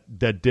field that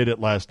did it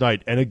last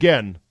night. And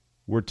again,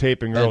 we're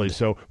taping early,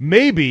 so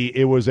maybe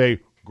it was a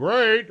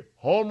great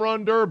home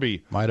run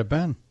derby. Might have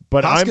been.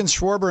 But Hoskins,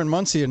 Schwarber, and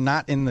Muncy are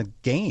not in the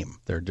game.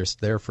 They're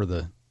just there for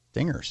the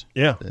dingers.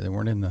 Yeah. They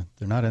weren't in the.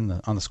 They're not on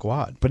the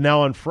squad. But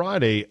now on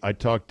Friday, I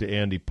talked to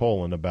Andy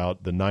Poland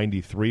about the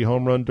 93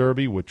 home run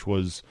derby, which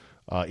was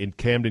in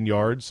Camden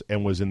Yards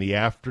and was in the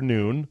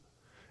afternoon.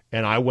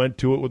 And I went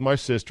to it with my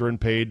sister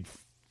and paid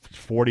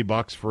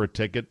 $40 for a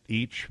ticket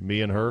each,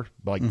 me and her.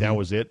 Like, that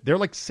was it. They're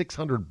like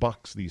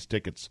 $600, these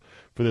tickets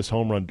for this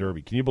home run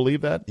derby. Can you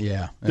believe that?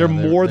 Yeah. They're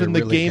more than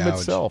the really game gouge.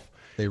 itself.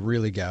 They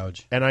really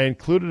gouge. And I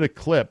included a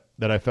clip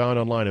that I found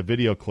online, a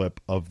video clip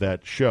of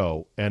that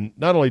show. And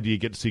not only do you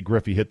get to see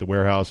Griffey hit the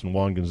warehouse and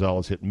Juan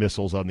Gonzalez hit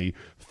missiles on the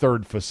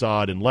third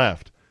facade and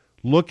left,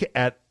 look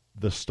at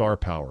the star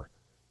power.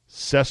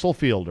 Cecil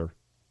Fielder,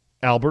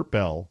 Albert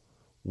Bell,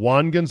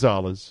 Juan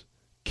Gonzalez,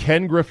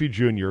 Ken Griffey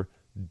Jr.,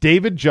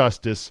 David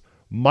Justice,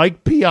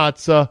 Mike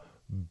Piazza,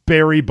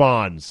 Barry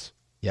Bonds.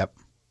 Yep.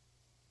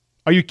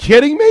 Are you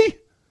kidding me?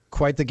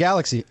 Quite the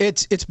galaxy.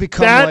 It's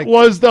become That like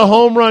was the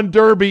home run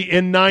derby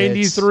in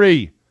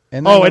 93.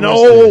 And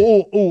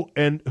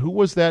and who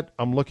was that?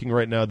 I'm looking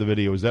right now at the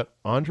video. Is that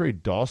Andre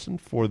Dawson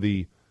for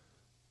the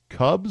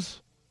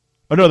Cubs?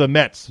 Oh, no, the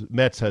Mets.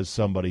 Mets has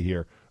somebody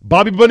here.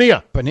 Bobby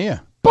Bonilla.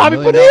 Bonilla. Bobby $1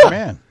 million Bonilla.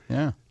 Man.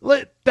 Yeah.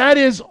 That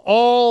is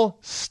all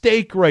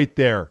stake right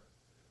there.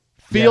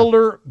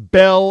 Fielder,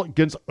 Bell,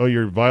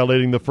 you're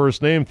violating the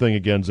first name thing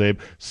again, Zabe.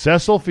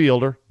 Cecil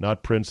Fielder,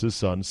 not Prince's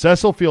son.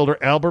 Cecil Fielder,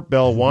 Albert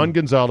Bell, Juan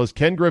Gonzalez,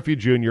 Ken Griffey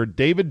Jr.,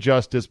 David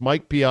Justice,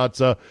 Mike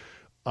Piazza,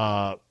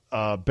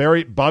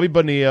 Bobby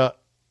Bonilla,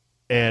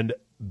 and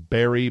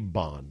Barry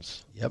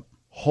Bonds. Yep.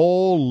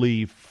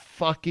 Holy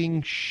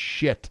fucking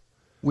shit.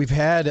 We've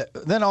had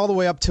then all the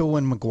way up till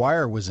when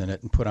McGuire was in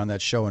it and put on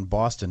that show in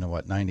Boston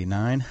in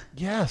 99?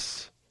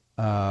 Yes.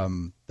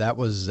 That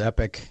was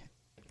epic.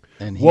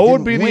 And he What didn't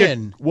would be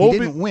win. what He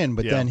would didn't be- win,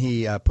 but Yeah. then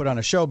he put on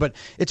a show. But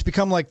it's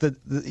become like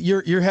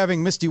you're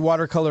having misty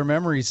watercolor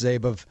memories,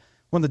 Zabe, of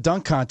when the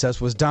dunk contest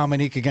was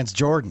Dominique against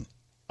Jordan.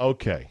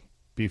 Okay.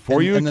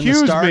 Before you and then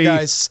accuse the star me,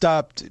 guys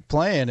stopped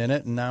playing in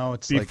it, and now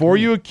it's before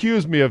like, you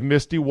accuse me of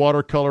misty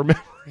watercolor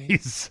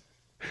memories,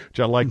 which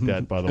I like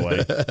that, by the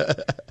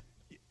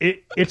way.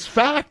 It's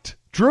fact.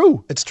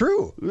 Drew. it's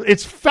true.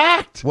 It's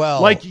fact.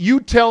 Well- like you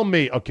tell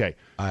me, okay,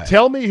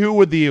 tell me who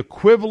would the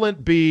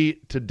equivalent be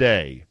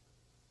today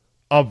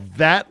of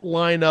that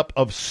lineup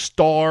of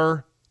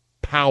star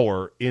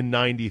power in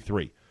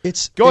 93.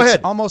 It's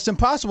ahead. almost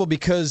impossible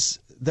because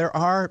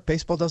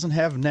baseball doesn't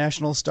have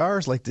national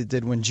stars like they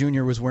did when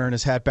Junior was wearing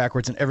his hat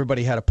backwards and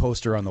everybody had a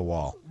poster on the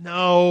wall.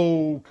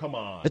 No, come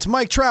on. It's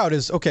Mike Trout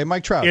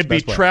Mike Trout. It'd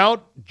be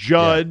Trout,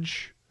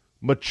 Judge,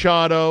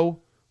 Machado,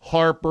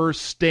 Harper,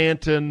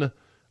 Stanton.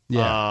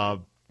 Yeah.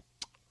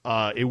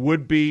 It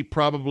would be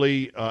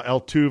probably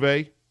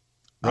Altuve,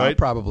 right?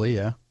 Probably,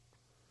 yeah.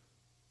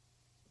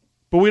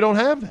 But we don't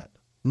have that.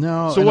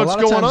 No. So and what's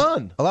going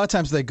on? A lot of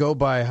times they go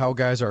by how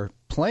guys are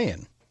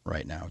playing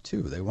right now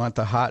too. They want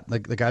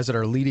the guys that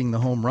are leading the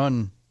home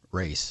run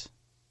race.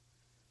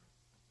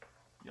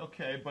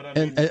 Okay, but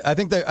And I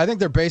think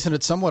they're basing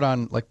it somewhat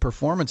on like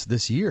performance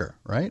this year,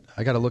 right?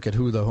 I got to look at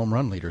who the home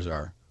run leaders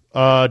are.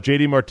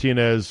 J.D.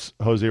 Martinez,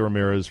 Jose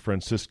Ramirez,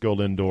 Francisco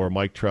Lindor,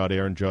 Mike Trout,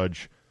 Aaron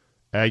Judge,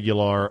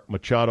 Aguilar,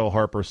 Machado,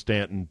 Harper,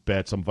 Stanton,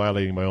 Betts. I'm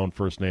violating my own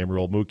first name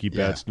rule. Mookie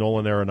Betts,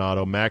 Nolan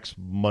Arenado, Max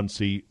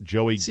Muncy,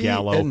 Joey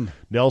Gallo,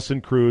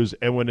 Nelson Cruz,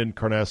 Edwin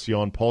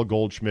Encarnacion, Paul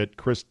Goldschmidt,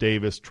 Chris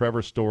Davis,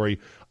 Trevor Story,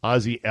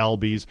 Ozzie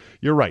Albies.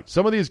 You're right.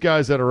 Some of these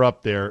guys that are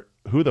up there,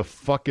 who the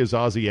fuck is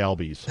Ozzie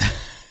Albies?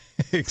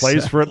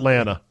 Plays for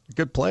Atlanta.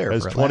 Good player.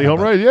 Has for 20 Atlanta, home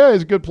runs. Yeah,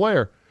 he's a good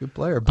player. Good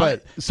player.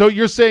 But So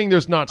you're saying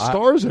there's not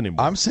stars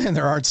anymore? I'm saying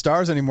there aren't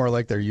stars anymore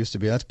like there used to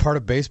be. That's part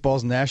of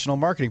baseball's national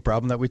marketing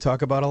problem that we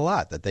talk about a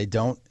lot, that they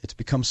don't. It's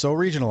become so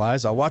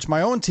regionalized. I'll watch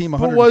my own team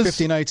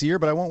 150 nights a year,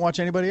 but I won't watch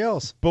anybody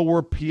else. But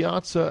were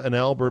Piazza and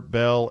Albert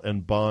Bell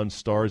and Bonds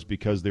stars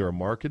because they were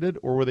marketed,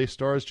 or were they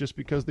stars just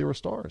because they were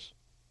stars?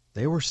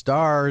 They were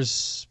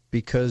stars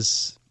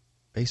because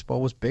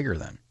baseball was bigger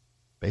then.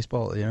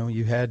 Baseball,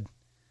 you had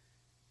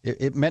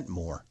it meant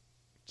more.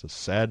 It's a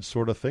sad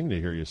sort of thing to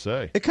hear you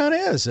say. It kind of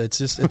is. It's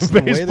just the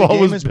way the Baseball game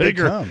was has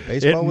bigger. become.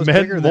 Baseball It was meant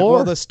bigger.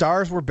 more. The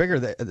stars were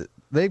bigger.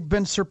 They've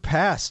been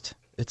surpassed.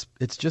 It's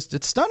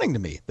stunning to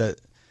me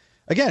that.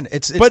 Again,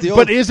 it's but the old,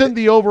 but isn't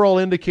the overall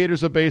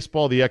indicators of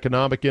baseball, the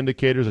economic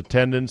indicators,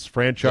 attendance,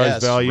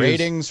 franchise values,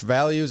 ratings,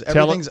 values,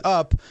 everything's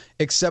up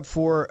except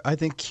for I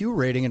think Q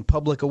rating and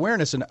public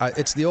awareness, and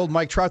it's the old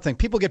Mike Trout thing.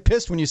 People get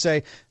pissed when you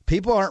say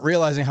people aren't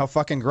realizing how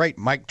fucking great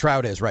Mike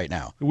Trout is right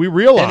now. We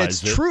realize and it's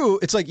true.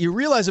 It's like you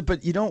realize it,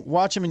 but you don't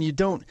watch him, and you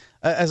don't.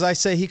 As I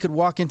say, he could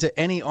walk into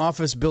any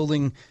office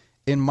building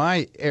in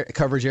my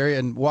coverage area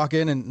and walk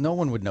in, and no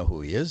one would know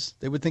who he is.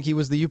 They would think he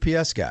was the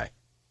UPS guy.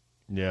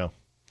 Yeah.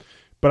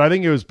 But I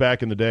think it was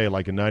back in the day,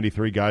 like in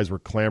 '93, guys were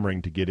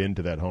clamoring to get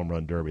into that home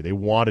run derby. They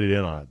wanted in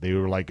on it. They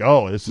were like,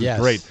 "Oh, this is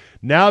great."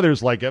 Now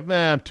there's like,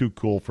 "Man, I'm too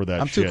cool for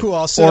that. I'm shit. too cool.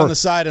 I'll sit on the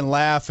side and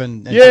laugh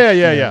and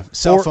yeah.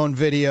 Cell phone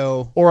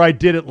video. Or I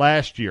did it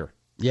last year.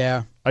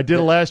 Yeah, I did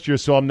it last year,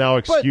 so I'm now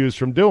excused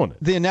from doing it.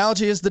 The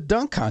analogy is the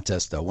dunk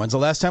contest, though. When's the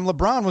last time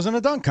LeBron was in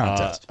a dunk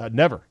contest?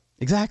 Never.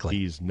 Exactly.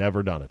 He's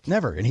never done it.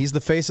 Never, and he's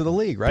the face of the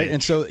league, right? Bitch.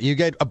 And so you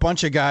get a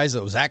bunch of guys.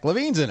 Zach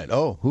LaVine's in it.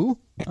 Oh, who?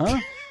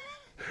 Huh?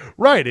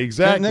 Right,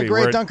 exactly. And they're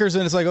great dunkers,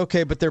 and it's like,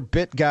 okay, but they're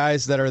bit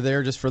guys that are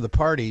there just for the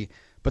party,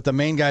 but the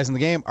main guys in the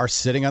game are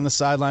sitting on the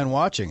sideline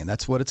watching, and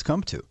that's what it's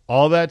come to.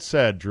 All that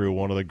said, Drew,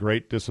 one of the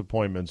great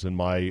disappointments in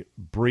my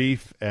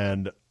brief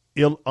and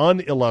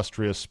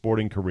unillustrious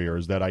sporting career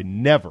is that I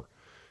never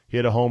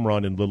hit a home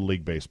run in Little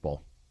League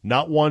Baseball.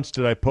 Not once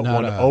did I put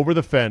one over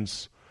the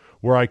fence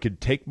where I could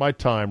take my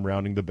time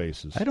rounding the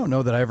bases. I don't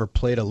know that I ever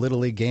played a Little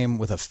League game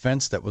with a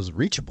fence that was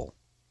reachable.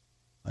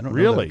 I don't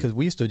really, because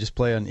we used to just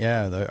play on.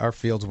 Our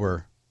fields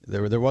were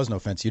there was no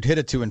fence. You'd hit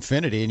it to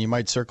infinity, and you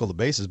might circle the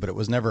bases, but it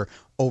was never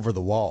over the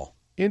wall.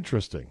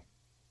 Interesting.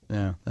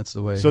 Yeah, that's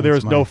the way. So there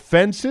was no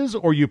fences,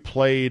 or you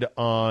played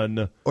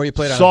on,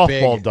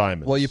 softball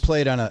diamonds. Well, you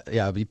played on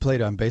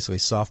basically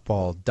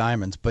softball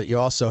diamonds, but you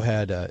also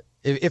had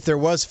if there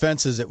was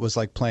fences, it was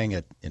like playing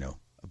at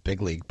a big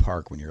league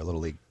park when you're a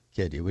little league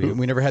kid.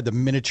 We never had the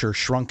miniature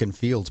shrunken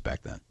fields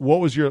back then.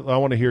 What was I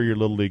want to hear your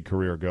Little League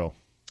career go.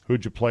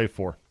 Who'd you play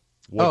for?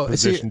 What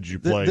position did you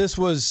play? This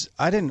was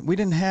we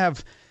didn't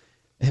have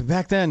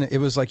back then. It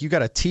was like you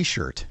got a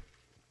T-shirt,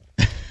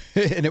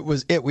 and it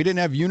was it. We didn't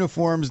have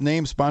uniforms,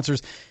 name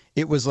sponsors.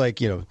 It was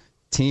like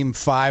Team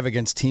 5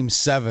 against Team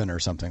 7 or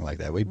something like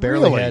that. We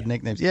barely had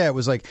nicknames. Yeah, it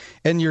was like,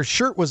 and your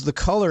shirt was the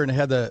color, and it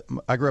had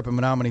I grew up in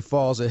Menominee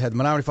Falls. It had the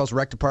Menominee Falls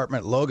Rec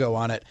Department logo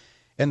on it.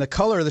 And the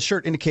color of the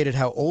shirt indicated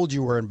how old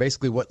you were and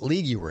basically what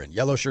league you were in.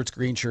 Yellow shirts,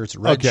 green shirts,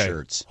 red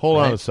shirts. Hold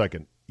on a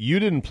second. You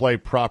didn't play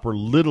proper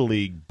Little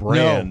League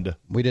brand No,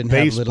 we didn't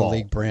baseball. have Little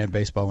League brand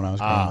baseball when I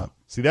was growing up.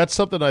 See, that's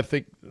something I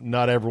think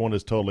not everyone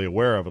is totally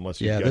aware of unless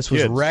you've got this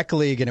kids. was Rec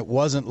League, and it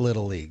wasn't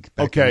Little League.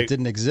 Back then. It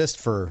didn't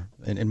exist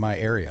in my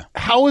area.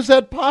 How is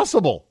that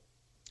possible?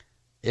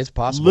 It's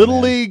possible.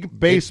 Little League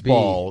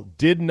baseball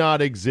did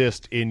not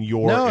exist in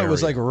your area. No, it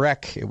was like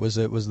Rec. It was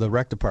the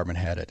Rec department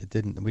had it.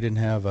 We didn't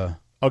have a...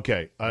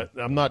 Okay,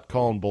 I'm not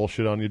calling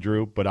bullshit on you,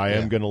 Drew, but I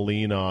am going to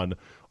lean on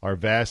our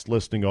vast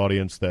listening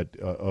audience that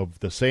of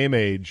the same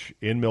age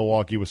in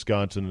Milwaukee,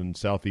 Wisconsin, and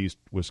southeast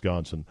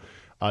Wisconsin.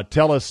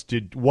 Tell us,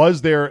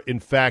 was there,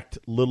 in fact,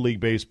 Little League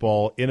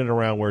baseball in and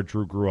around where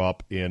Drew grew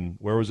up in,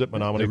 where was it,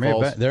 Menominee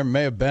Falls? There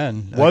may have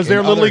been. Was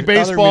there Little League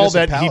baseball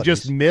that he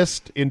just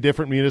missed in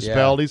different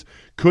municipalities? Yeah.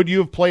 Could you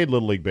have played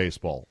Little League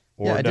baseball?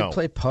 Or I did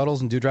play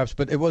puddles and dewdrops,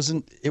 but it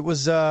wasn't. It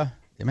was.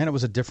 It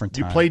was a different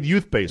time. You played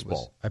youth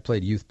baseball. I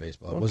played youth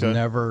baseball. It was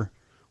never.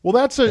 Well,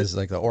 as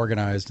like the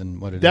organized and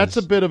what it is. That's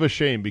a bit of a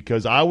shame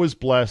because I was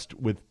blessed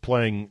with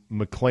playing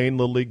McLean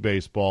Little League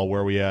baseball,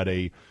 where we had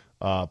a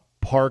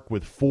park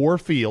with 4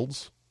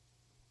 fields.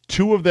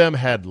 2 of them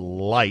had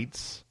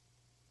lights.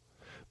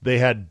 They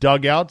had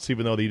dugouts,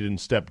 even though they didn't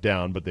step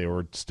down, but they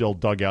were still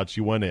dugouts.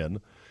 You went in,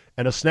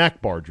 and a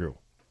snack bar, Drew.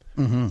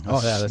 Mm-hmm.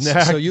 Oh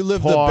yeah, so you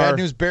lived the Bad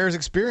News Bears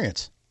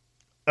experience.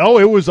 Oh,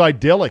 it was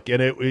idyllic,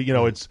 and it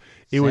was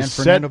San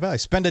Fernando Valley.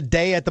 Spend a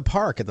day at the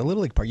park, at the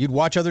Little League park. You'd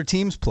watch other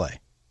teams play.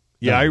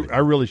 Yeah, I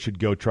really should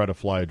go try to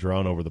fly a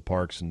drone over the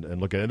parks and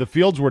look at it. The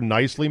fields were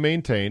nicely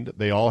maintained.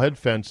 They all had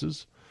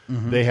fences.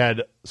 Mm-hmm. They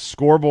had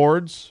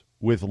scoreboards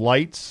with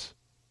lights.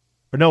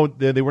 Or no,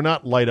 they were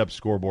not light-up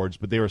scoreboards,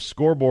 but they were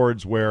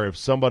scoreboards where if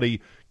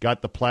somebody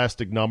got the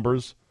plastic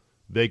numbers,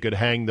 they could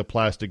hang the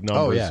plastic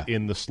numbers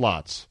in the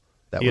slots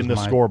in the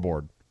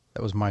scoreboard.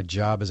 That was my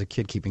job as a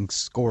kid, keeping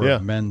score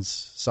of men's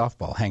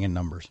softball, hanging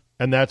numbers.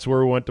 And that's where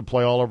we went to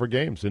play all of our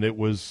games, and it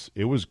was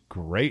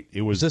great.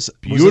 It was Was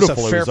beautiful.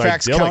 this a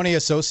Fairfax County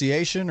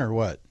Association or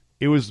what?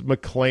 It was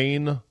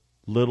McLean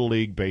Little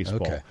League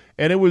Baseball, okay.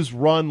 And it was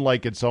run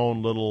like its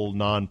own little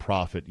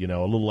nonprofit,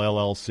 a little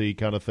LLC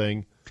kind of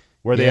thing,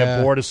 where they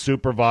have board of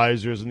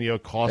supervisors and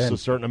it costs a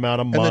certain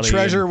amount of money. And the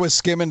treasurer was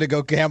skimming to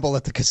go gamble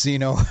at the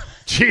casino.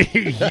 Gee,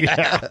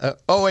 yeah.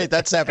 Oh wait,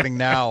 that's happening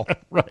now.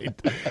 Right.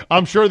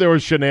 I'm sure there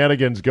was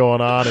shenanigans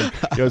going on,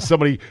 and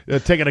somebody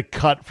taking a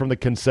cut from the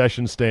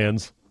concession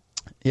stands.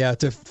 Yeah,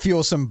 to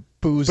fuel some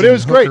booze But it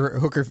was great.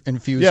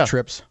 Hooker-infused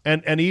trips.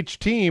 And each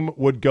team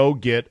would go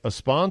get a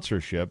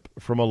sponsorship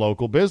from a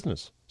local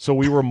business. So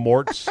we were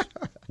Mort's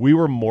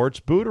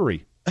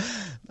Bootery,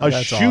 a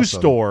shoe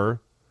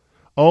store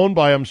owned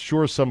by, I'm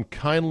sure, some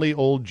kindly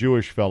old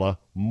Jewish fella,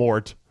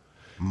 Mort.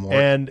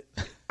 And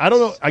I don't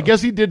know, I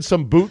guess he did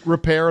some boot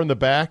repair in the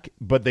back,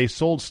 but they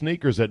sold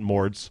sneakers at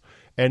Mort's,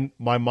 and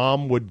my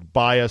mom would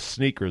buy us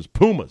sneakers,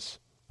 Pumas,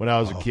 when I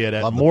was a kid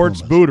at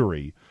Mort's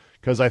Bootery,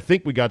 because I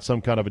think we got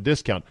some kind of a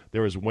discount.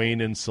 There was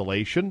Wayne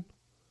Insulation.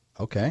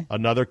 Okay.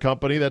 Another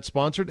company that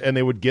sponsored, and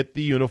they would get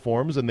the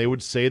uniforms, and they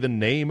would say the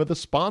name of the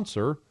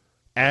sponsor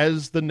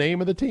as the name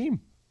of the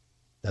team.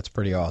 That's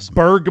pretty awesome.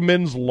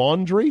 Bergman's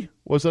Laundry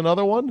was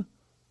another one.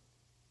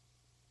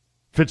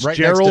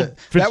 Fitzgerald.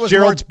 That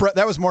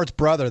was Mort's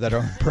brother that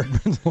owned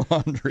Bergman's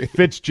Laundry.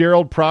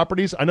 Fitzgerald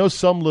Properties. I know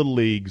some little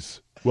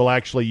leagues will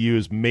actually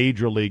use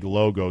major league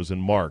logos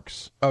and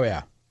marks. Oh,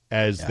 yeah.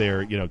 As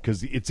their,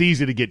 because it's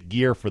easy to get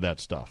gear for that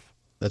stuff.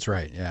 That's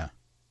right, yeah.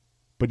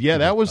 But yeah,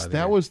 that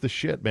was the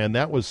shit, man.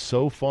 That was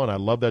so fun. I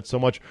love that so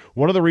much.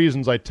 One of the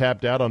reasons I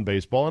tapped out on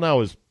baseball, and I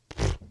was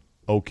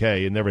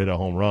okay and never hit a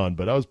home run,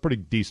 but I was a pretty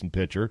decent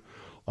pitcher.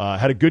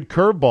 Had a good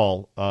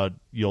curveball.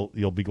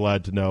 You'll be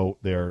glad to know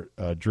there,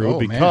 Drew,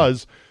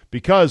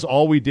 because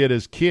all we did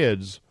as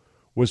kids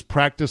was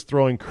practice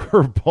throwing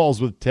curveballs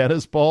with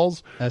tennis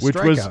balls, which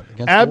was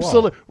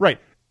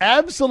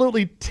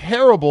absolutely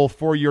terrible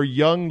for your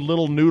young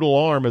little noodle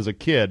arm as a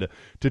kid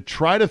to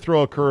try to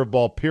throw a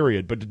curveball,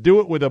 period. But to do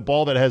it with a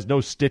ball that has no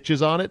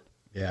stitches on it,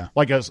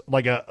 like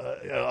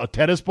a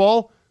tennis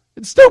ball,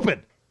 it's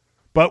stupid.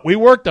 But we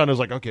worked on it. It was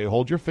like, okay,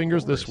 hold your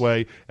fingers this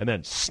way and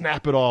then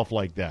snap it off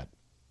like that.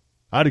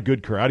 I had a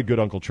good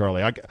Uncle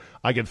Charlie.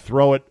 I could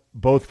throw it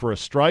both for a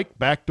strike,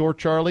 backdoor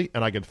Charlie,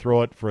 and I could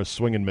throw it for a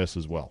swing and miss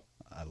as well.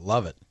 I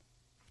love it.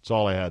 That's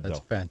all I had, That's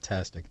though.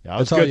 fantastic. Yeah,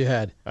 That's all you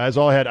had. That's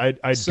all I had.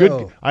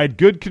 I had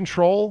good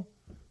control,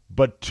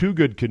 but too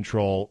good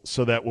control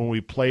so that when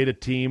we played a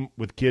team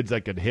with kids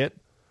that could hit,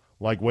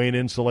 like Wayne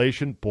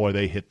Insulation, boy,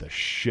 they hit the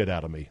shit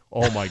out of me.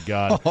 Oh, my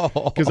God.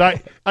 Because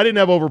I didn't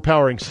have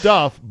overpowering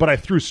stuff, but I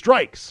threw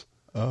strikes.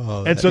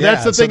 Oh, and so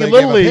that's the thing in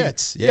Little League.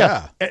 Hits.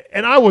 Yeah.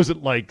 And I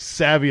wasn't like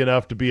savvy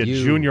enough to be a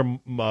junior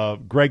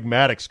Greg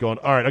Maddux going,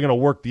 all right, I'm going to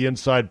work the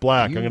inside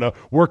black. I'm going to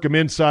work him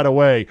inside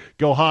away,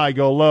 go high,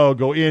 go low,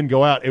 go in,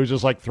 go out. It was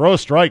just like throw a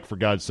strike, for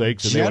God's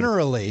sakes. And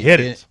generally, hit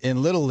it.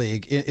 In Little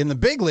League, in the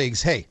big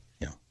leagues, hey,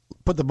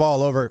 put the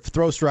ball over,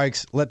 throw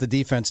strikes, let the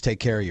defense take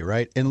care of you,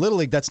 right? In Little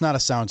League, that's not a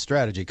sound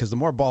strategy because the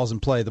more balls in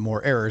play, the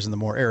more errors, and the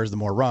more errors, the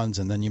more runs,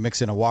 and then you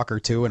mix in a walk or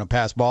two and a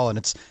pass ball, and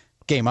it's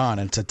game on,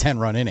 and it's a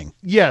 10-run inning.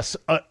 Yes,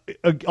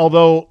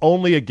 although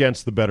only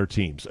against the better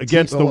teams.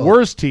 Against the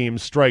worst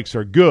teams, strikes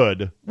are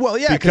good. Well,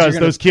 yeah, because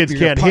those kids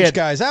can't hit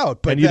guys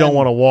out, but and you don't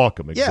want to walk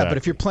them. Exactly. Yeah, but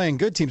if you're playing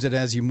good teams, and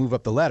as you move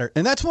up the ladder,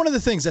 and that's one of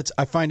the things that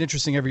I find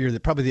interesting every year.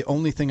 That probably the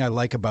only thing I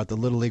like about the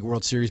Little League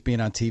World Series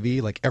being on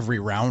TV, like every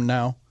round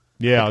now.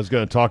 Yeah, I was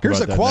going to talk about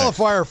that. Here's a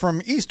qualifier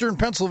from Eastern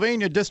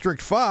Pennsylvania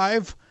District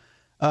 5.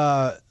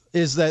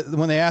 Is that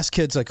when they ask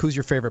kids, like, who's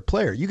your favorite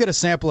player, you get a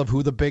sample of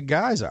who the big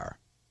guys are.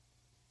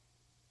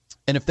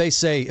 And if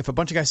a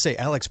bunch of guys say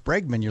Alex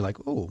Bregman, you're like,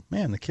 oh,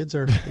 man, the kids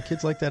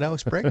like that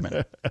Alex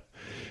Bregman.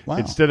 Wow.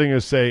 Instead of going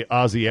to say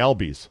Ozzie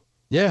Albies.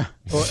 Yeah.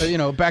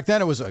 Or, back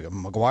then it was like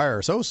McGuire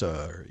or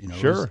Sosa,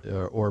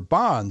 or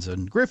Bonds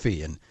and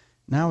Griffey. And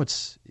now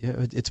it's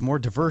more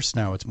diverse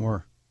now. It's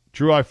more.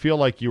 Drew, I feel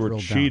like you were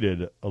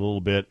cheated a little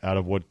bit out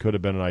of what could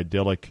have been an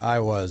idyllic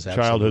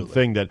childhood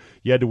thing that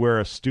you had to wear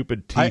a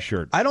stupid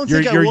T-shirt. I don't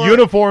think your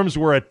uniforms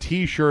were a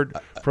T-shirt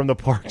from the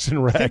Parks and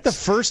Recs. I think the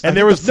first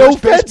fences.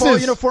 baseball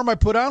uniform I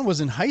put on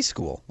was in high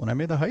school when I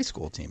made the high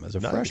school team as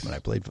a freshman.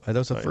 That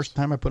was the first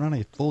time I put on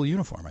a full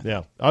uniform.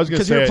 Yeah, I was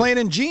going to say because we were playing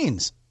in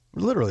jeans.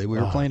 Literally, we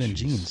were playing in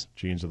jeans.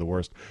 Jeans are the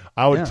worst.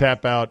 I would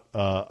tap out.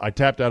 I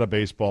tapped out of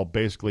baseball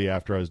basically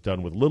after I was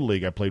done with Little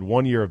League. I played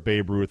 1 year of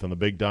Babe Ruth on the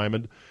Big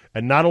Diamond,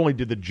 and not only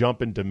did the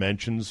jump in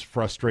dimensions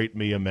frustrate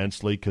me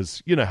immensely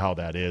because you know how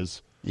that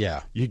is.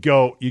 Yeah, you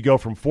go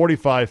from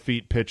 45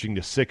 feet pitching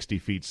to 60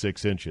 feet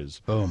 6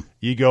 inches. Boom.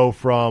 You go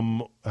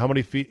from how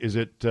many feet is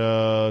it?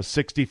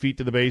 60 feet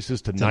to the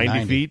bases to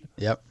 90 feet.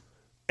 Yep.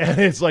 And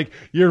it's like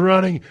you're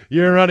running.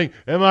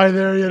 Am I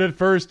there yet at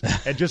first?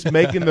 And just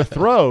making the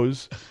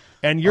throws.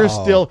 And you're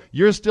still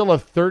a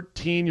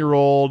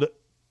 13-year-old,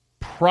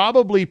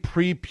 probably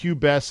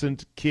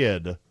prepubescent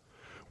kid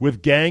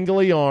with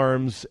gangly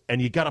arms,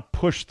 and you got to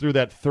push through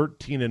that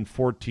 13 and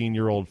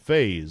 14-year-old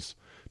phase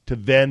to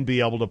then be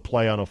able to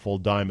play on a full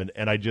diamond.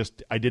 And I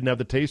didn't have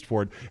the taste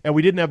for it. And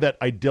we didn't have that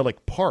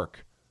idyllic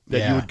park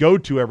that you would go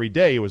to every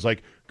day. It was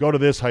like, go to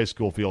this high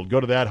school field,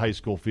 go to that high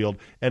school field.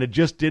 And it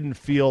just didn't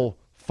feel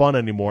fun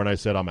anymore. And I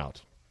said, I'm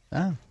out.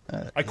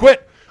 I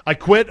quit.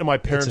 And my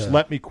parents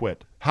let me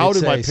quit. How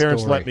did my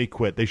parents let me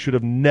quit? They should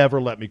have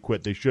never let me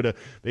quit. They should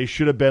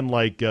have been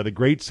like the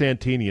great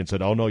Santini and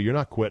said, oh, no, you're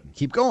not quitting.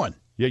 Keep going.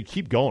 Yeah,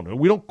 keep going.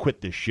 We don't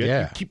quit this shit.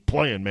 Yeah. You keep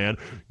playing, man.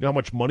 You know how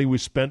much money we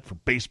spent for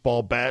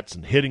baseball bats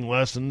and hitting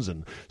lessons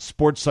and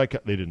sports psych.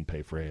 They didn't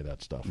pay for any of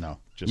that stuff. No.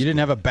 You didn't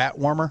have a bat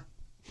warmer?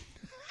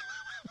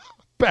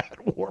 bat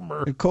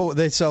warmer.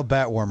 They sell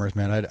bat warmers,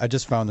 man. I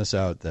just found this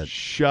out that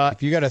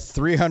if you got a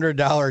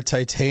 $300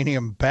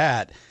 titanium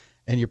bat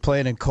and you're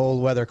playing in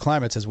cold weather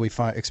climates, as we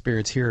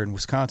experience here in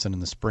Wisconsin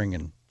in the spring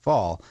and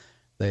fall,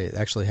 they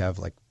actually have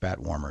like bat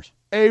warmers.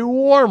 A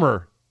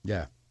warmer.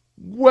 Yeah.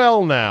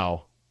 Well,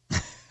 now.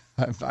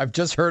 I've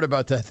just heard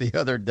about that the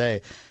other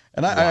day,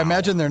 and I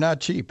imagine they're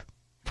not cheap.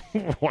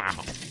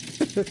 Wow.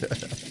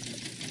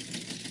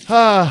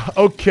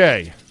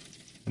 Okay.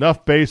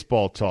 Enough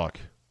baseball talk.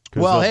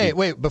 Well, hey,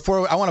 wait.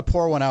 Before I want to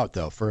pour one out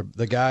though for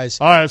the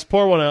guys. All right, let's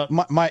pour one out.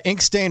 My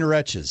ink stain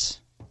wretches,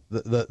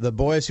 the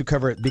boys who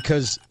cover it,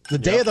 because the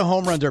day of the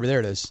home run derby. There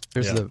it is.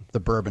 There's the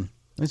bourbon.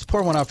 Let's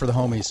pour one out for the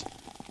homies.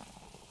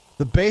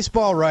 The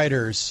baseball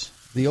writers,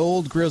 the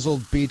old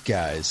grizzled beat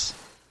guys.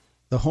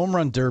 The home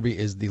run derby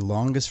is the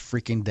longest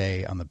freaking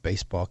day on the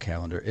baseball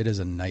calendar. It is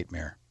a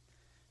nightmare.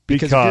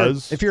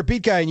 Because if you're a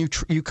beat guy and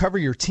you cover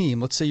your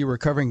team, let's say you were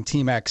covering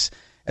Team X,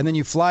 and then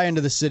you fly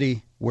into the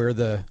city where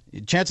the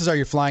chances are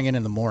you're flying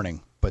in the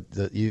morning, but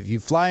you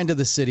fly into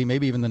the city,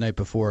 maybe even the night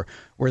before,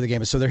 where the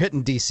game is. So they're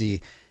hitting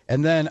D.C.,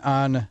 and then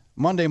on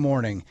Monday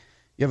morning,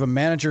 you have a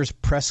manager's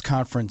press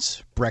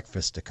conference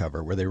breakfast to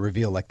cover where they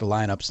reveal like the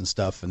lineups and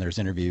stuff, and there's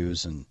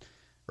interviews and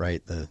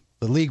the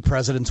league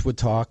presidents would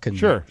talk, and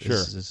sure.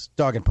 It's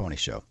dog and pony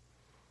show.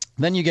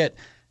 Then you get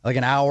like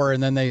an hour,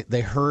 and then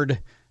they herd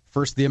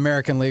first the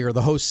American League or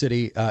the host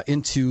city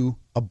into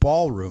a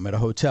ballroom at a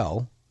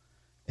hotel,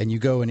 and you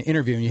go and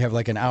interview, and you have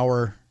like an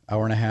hour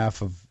and a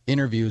half of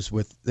interviews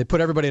they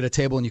put everybody at a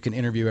table, and you can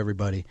interview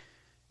everybody,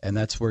 and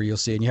that's where you'll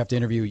see. And you have to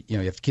interview, you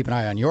have to keep an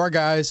eye on your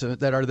guys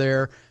that are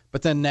there,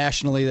 but then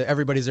nationally,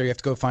 everybody's there. You have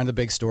to go find the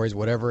big stories,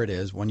 whatever it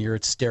is. 1 year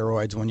it's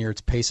steroids, 1 year it's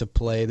pace of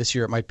play. This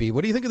year it might be,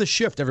 what do you think of the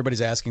shift?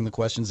 Everybody's asking the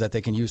questions that they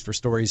can use for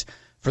stories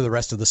for the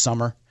rest of the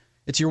summer.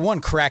 It's your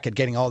one crack at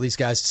getting all these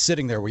guys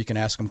sitting there where you can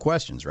ask them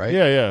questions, right?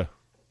 Yeah.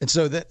 And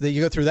so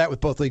you go through that with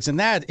both leagues, and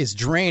that is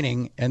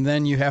draining. And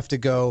then you have to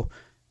go,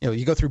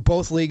 you go through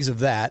both leagues of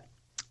that,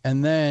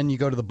 and then you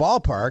go to the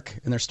ballpark,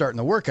 and they're starting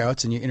the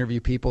workouts, and you interview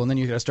people, and then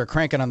you got to start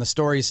cranking on the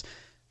stories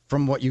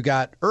from what you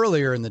got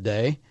earlier in the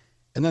day.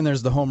 And then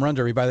there's the home run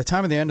derby. By the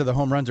time of the end of the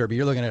home run derby,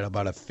 you're looking at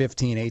about a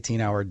 15,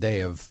 18-hour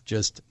day of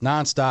just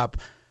nonstop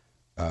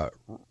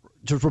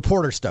just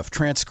reporter stuff,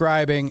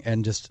 transcribing,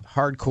 and just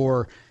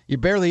hardcore. You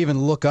barely even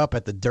look up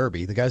at the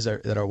derby. The guys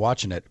that are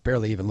watching it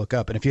barely even look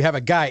up. And if you have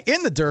a guy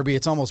in the derby,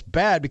 it's almost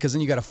bad because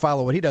then you got to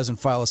follow what he does and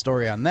file a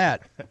story on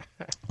that.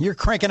 You're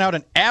cranking out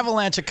an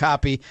avalanche of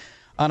copy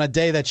on a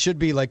day that should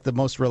be like the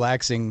most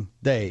relaxing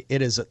day.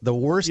 It is the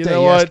worst day.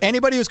 Know what?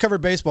 Anybody who's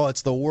covered baseball,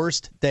 it's the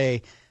worst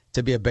day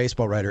to be a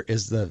baseball writer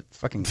is the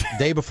fucking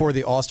day before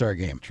the All-Star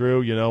game.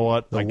 True. You know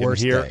what? The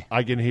worst day.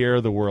 I can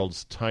hear the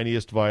world's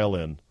tiniest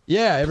violin.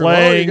 Yeah,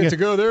 playing, you get to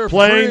go there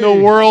playing the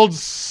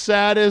world's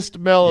saddest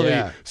melody.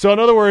 Yeah. So in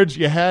other words,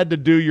 you had to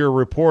do your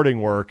reporting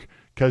work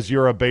because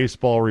you're a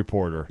baseball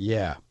reporter.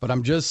 Yeah, but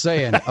I'm just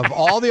saying, of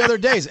all the other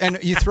days, and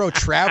you throw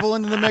travel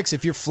into the mix.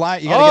 If you're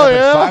flying, you got to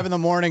get up at 5 in the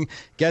morning,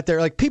 get there.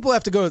 Like people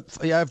have to go.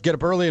 I have to get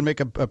up early and make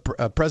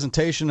a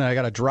presentation, and I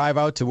got to drive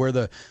out to where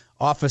the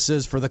office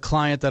is for the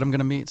client that I'm going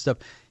to meet and stuff.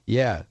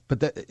 Yeah,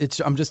 but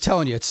I'm just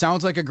telling you, it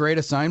sounds like a great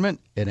assignment,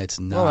 and it's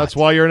not. Well, that's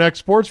why you're an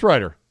ex-sports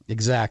writer.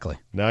 Exactly.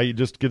 Now you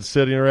just get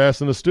sitting your ass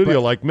in the studio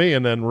like me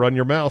and then run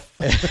your mouth.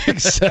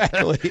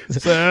 Exactly.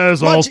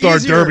 This All-Star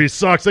Derby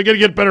sucks. They got to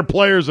get better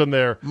players in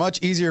there.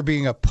 Much easier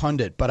being a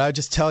pundit, but I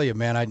just tell you,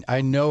 man,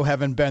 I know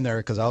having been there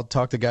because I'll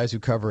talk to guys who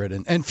cover it,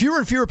 and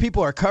fewer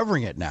people are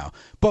covering it now.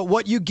 But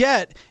what you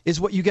get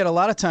is what you get a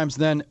lot of times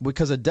then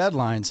because of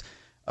deadlines.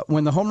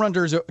 When the home run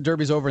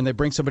derby's over and they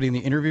bring somebody in the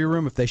interview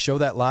room, if they show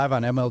that live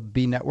on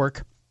MLB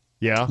Network,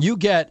 you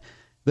get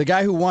the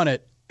guy who won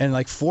it and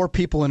like 4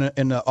 people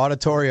in the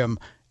auditorium,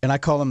 and I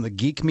call them the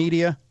geek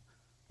media.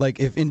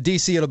 Like if in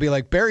D.C. it'll be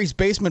like Barry's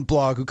Basement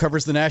Blog, who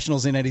covers the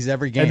Nationals in Eddie's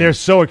every game. And they're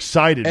so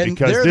excited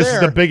because this is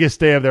the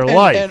biggest day of their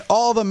life. And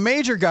all the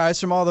major guys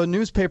from all the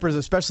newspapers,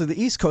 especially the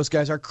East Coast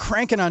guys, are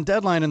cranking on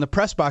deadline in the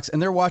press box,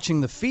 and they're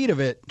watching the feed of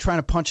it, trying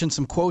to punch in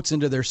some quotes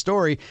into their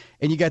story.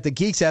 And you got the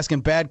geeks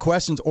asking bad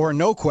questions or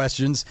no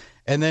questions,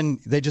 and then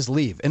they just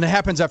leave. And it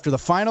happens after the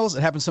finals.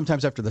 It happens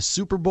sometimes after the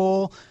Super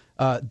Bowl.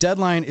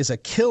 Deadline is a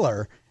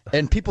killer.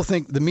 And people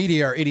think the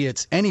media are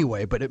idiots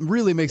anyway, but it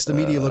really makes the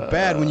media look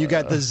bad when you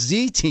got the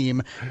Z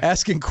team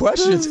asking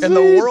questions and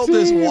the world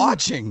is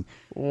watching.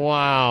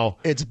 Wow.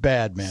 It's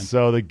bad, man.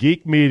 So the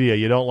geek media,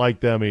 you don't like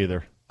them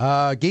either.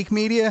 Geek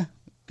media?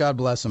 God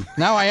bless them.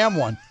 Now I am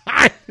one.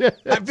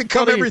 I've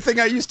become everything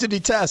I used to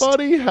detest.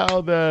 Funny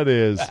how that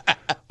is.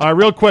 All right,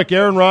 real quick,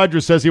 Aaron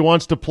Rodgers says he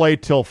wants to play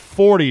till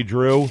 40,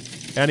 Drew,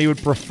 and he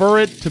would prefer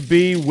it to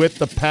be with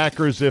the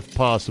Packers if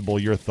possible.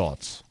 Your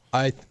thoughts?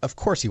 Of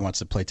course he wants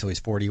to play till he's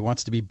 40. He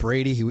wants to be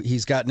Brady.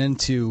 He's gotten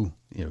into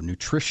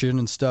nutrition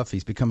and stuff.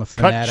 He's become a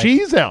fanatic. Cut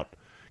cheese out.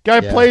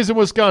 Guy plays in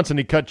Wisconsin.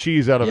 He cut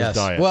cheese out of his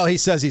diet. Well, he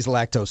says he's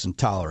lactose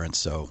intolerant,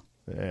 so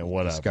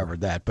whatever.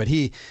 Discovered that. But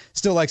he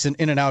still likes an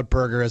In-N-Out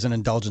burger as an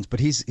indulgence. But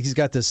he's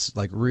got this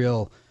like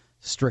real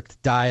strict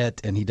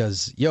diet, and he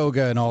does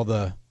yoga and all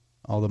the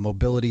all the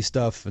mobility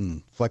stuff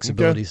and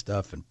flexibility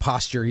stuff and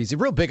posture. He's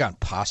real big on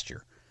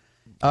posture.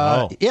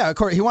 Yeah, of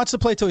course, he wants to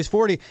play till he's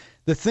 40.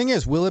 The thing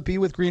is, will it be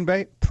with Green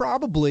Bay?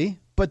 Probably,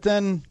 but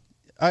then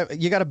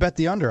you got to bet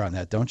the under on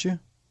that, don't you?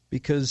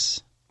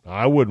 Because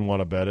I wouldn't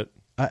want to bet it.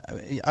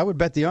 I would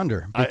bet the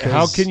under.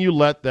 How can you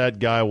let that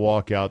guy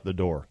walk out the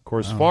door? Of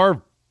course,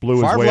 Favre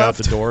blew his way out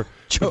the door.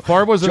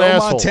 Favre was an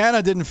asshole.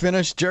 Montana didn't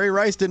finish. Jerry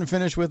Rice didn't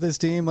finish with his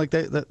team. Like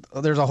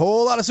there's a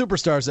whole lot of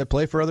superstars that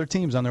play for other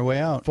teams on their way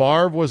out.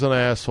 Favre was an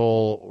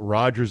asshole.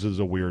 Rodgers is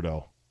a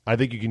weirdo. I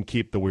think you can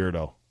keep the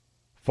weirdo.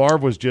 Favre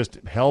was just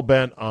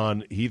hell-bent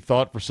on, he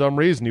thought for some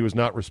reason he was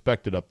not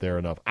respected up there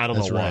enough. I don't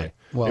know why. Right.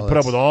 Well, they put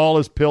up with all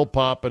his pill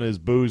pop and his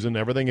booze and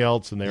everything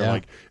else, and they were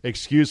like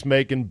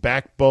excuse-making,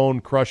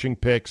 backbone-crushing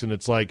picks, and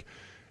it's like,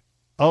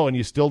 oh, and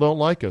you still don't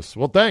like us.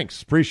 Well,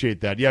 thanks. Appreciate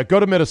that. Yeah, go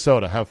to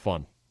Minnesota. Have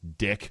fun,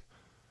 dick.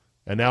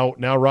 And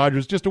now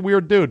Rodgers just a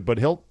weird dude, but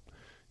he'll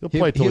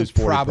play till he's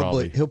 40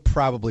 probably. He'll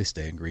probably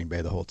stay in Green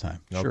Bay the whole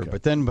time. Sure,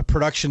 but then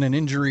production and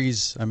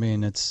injuries, I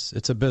mean, it's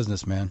a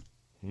business, man.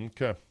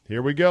 Okay,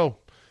 here we go.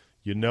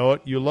 You know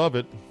it, you love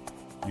it.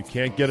 You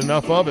can't get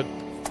enough of it.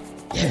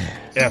 Yeah.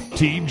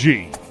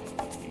 FTG.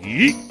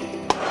 Yeet.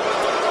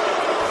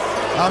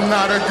 I'm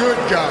not a good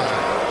guy.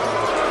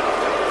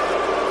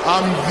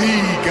 I'm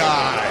the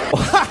guy.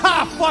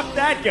 Fuck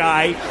that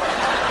guy.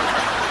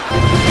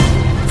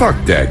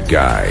 Fuck that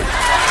guy.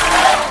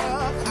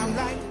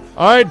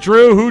 All right,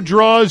 Drew, who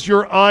draws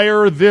your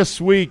ire this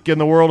week in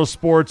the world of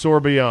sports or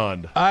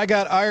beyond? I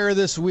got ire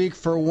this week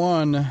for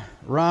one.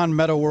 Ron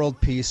Meta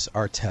World Peace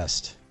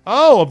Artest.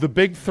 Oh, of the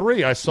big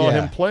three. I saw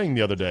him playing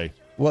the other day.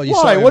 Well,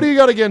 Why? What do you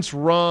got against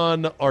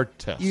Ron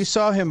Artest? You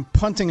saw him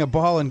punting a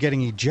ball and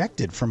getting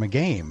ejected from a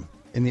game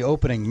in the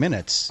opening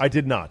minutes. I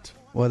did not.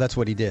 Well, that's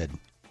what he did.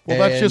 Well,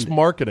 that's just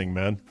marketing,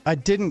 man.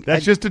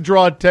 That's just to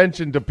draw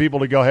attention to people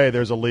to go, hey,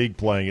 there's a league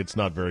playing. It's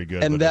not very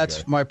good. And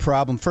that's my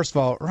problem. First of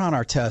all, Ron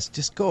Artest,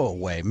 just go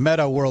away.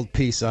 Meta World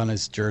Peace on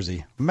his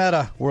jersey.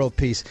 Meta World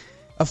Peace.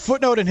 A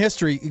footnote in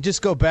history, you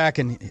just go back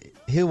and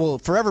he will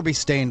forever be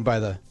stained by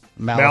the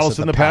malice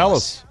in the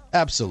palace.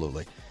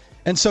 Absolutely.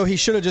 And so he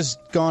should have just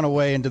gone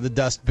away into the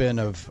dustbin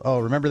of, oh,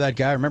 remember that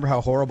guy? Remember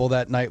how horrible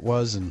that night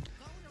was? And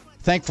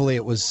thankfully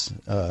it was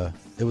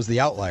the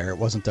outlier. It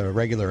wasn't a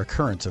regular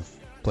occurrence of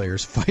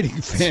players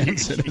fighting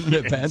fans at an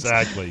event.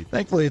 Exactly.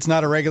 Thankfully it's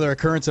not a regular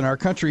occurrence in our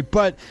country.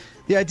 But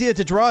the idea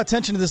to draw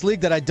attention to this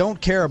league that I don't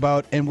care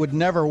about and would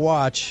never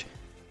watch,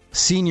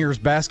 seniors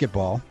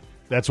basketball.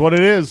 That's what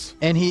it is.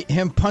 And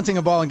him punting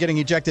a ball and getting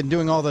ejected and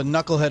doing all the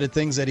knuckleheaded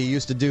things that he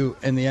used to do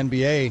in the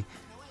NBA.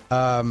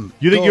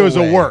 You think it was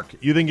a work?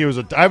 You think it was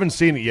I haven't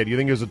seen it yet. You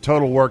think it was a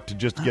total work to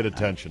just get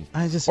attention?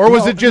 Was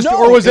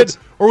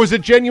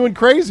it genuine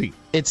crazy?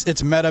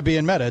 It's meta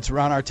being meta. It's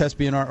Ron Artest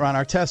being Ron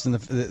Artest, and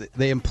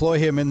they employ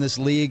him in this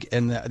league,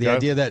 and the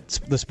idea that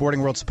the sporting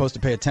world's supposed to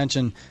pay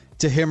attention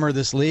to him or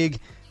this league.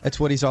 That's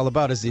what he's all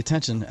about, is the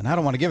attention. And I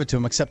don't want to give it to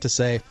him except to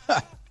say,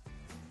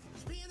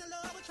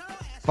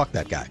 fuck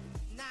that guy.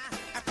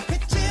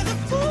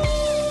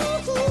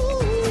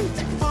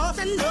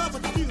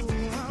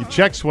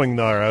 Check swing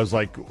there. I was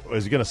like,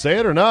 is he going to say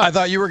it or not? I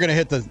thought you were going to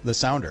hit the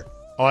sounder.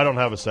 Oh, I don't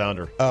have a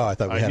sounder. Oh, I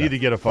thought I need to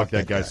get a fuck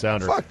that guy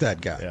sounder. Fuck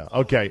that guy. Yeah.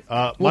 Okay.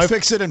 We'll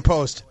fix it in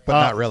post, but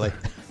not really.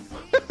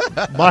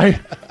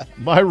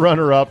 my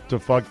runner-up to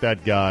fuck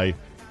that guy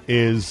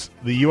is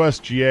the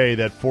USGA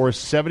that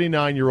forced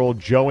 79-year-old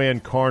Joanne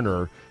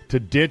Carner to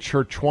ditch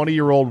her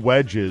 20-year-old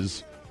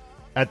wedges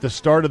at the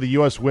start of the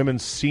U.S.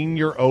 Women's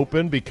Senior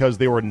Open because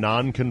they were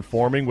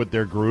non-conforming with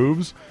their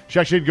grooves. She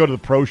actually had to go to the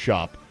pro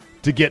shop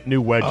to get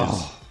new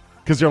wedges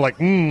because they're like,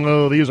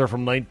 these are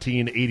from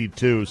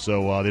 1982,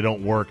 so they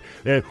don't work.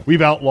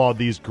 We've outlawed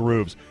these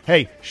grooves.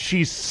 Hey,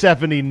 she's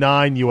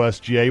 79,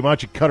 USGA. Why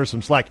don't you cut her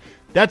some slack?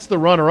 That's the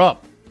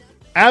runner-up.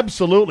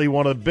 Absolutely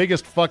one of the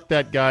biggest fuck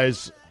that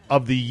guys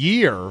of the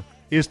year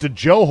is to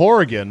Joe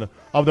Horrigan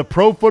of the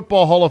Pro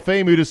Football Hall of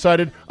Fame, who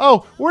decided,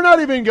 we're not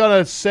even going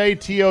to say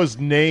T.O.'s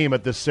name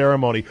at the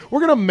ceremony.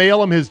 We're going to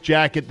mail him his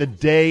jacket the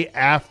day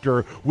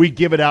after we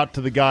give it out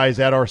to the guys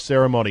at our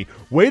ceremony.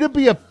 Way to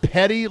be a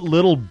petty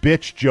little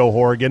bitch, Joe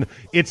Horrigan.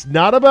 It's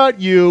not about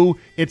you.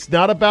 It's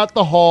not about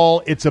the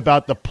hall. It's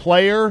about the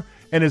player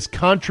and his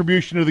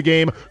contribution to the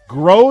game.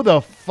 Grow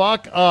the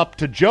fuck up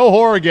to Joe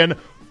Horrigan.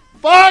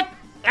 Fuck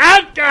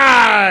that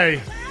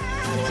guy!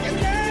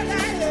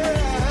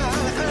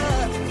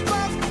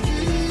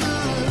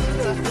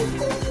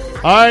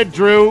 All right,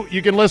 Drew,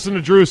 you can listen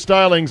to Drew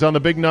Stylings on the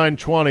Big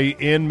 920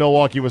 in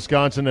Milwaukee,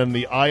 Wisconsin, and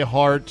the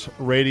iHeart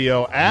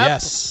Radio app.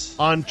 Yes.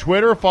 On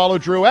Twitter, follow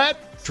Drew at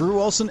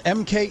Drew Olson,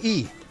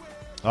 MKE.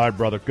 All right,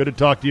 brother. Good to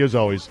talk to you as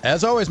always.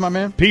 As always, my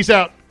man. Peace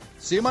out.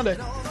 See you Monday.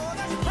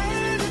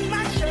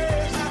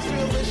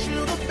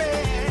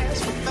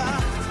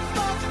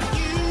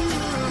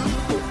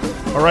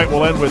 All right,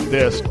 we'll end with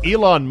this.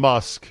 Elon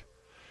Musk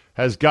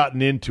has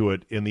gotten into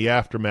it in the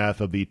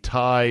aftermath of the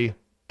Thai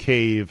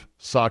cave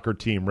soccer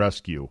team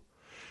rescue.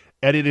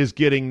 And it is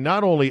getting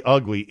not only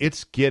ugly,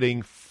 it's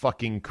getting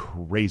fucking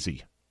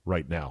crazy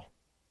right now.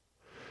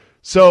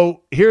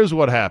 So here's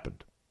what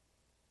happened.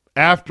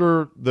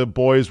 after the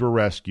boys were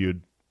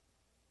rescued,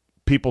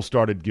 people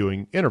started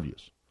doing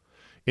interviews,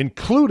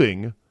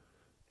 including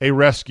a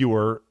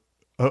rescuer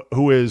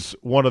who is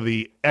one of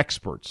the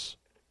experts,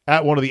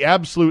 one of the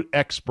absolute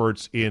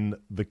experts in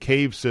the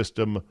cave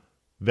system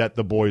that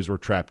the boys were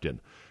trapped in.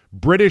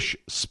 British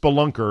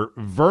spelunker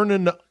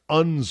Vernon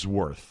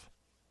Unsworth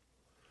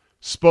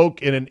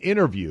spoke in an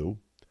interview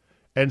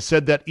and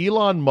said that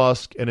Elon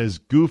Musk and his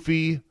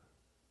goofy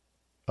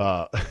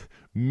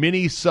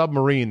mini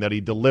submarine that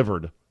he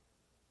delivered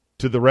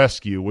to the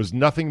rescue was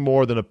nothing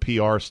more than a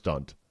PR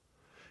stunt,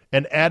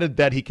 and added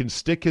that he can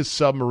stick his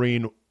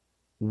submarine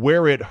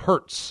where it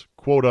hurts,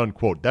 quote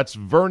unquote. That's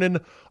Vernon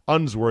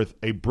Unsworth,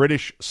 a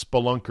British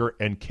spelunker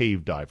and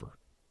cave diver.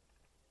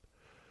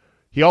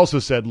 He also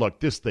said, look,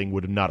 this thing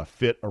would not have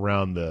fit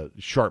around the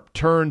sharp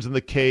turns in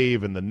the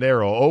cave and the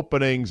narrow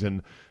openings,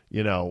 and,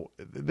 you know,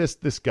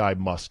 this guy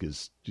Musk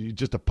is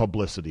just a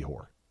publicity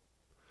whore.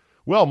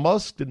 Well,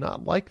 Musk did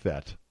not like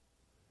that.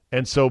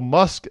 And so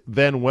Musk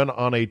then went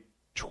on a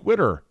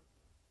Twitter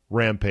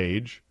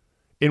rampage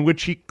in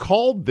which he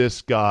called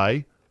this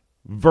guy,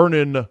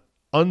 Vernon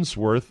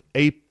Unsworth,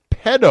 a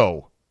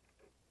pedo,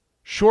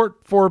 short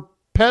for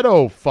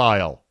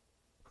pedophile.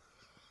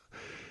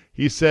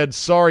 He said,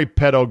 sorry,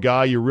 pedo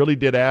guy, you really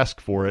did ask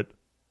for it,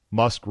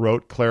 Musk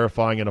wrote,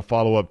 clarifying in a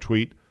follow-up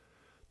tweet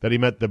that he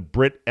meant the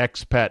Brit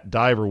expat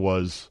diver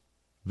was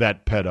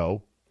that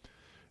pedo.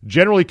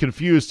 Generally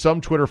confused, some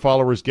Twitter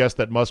followers guessed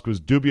that Musk was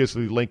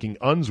dubiously linking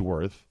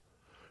Unsworth,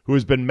 who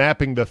has been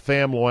mapping the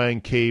Tham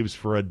Luang caves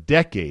for a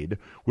decade,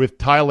 with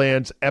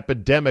Thailand's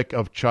epidemic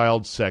of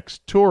child sex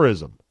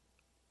tourism.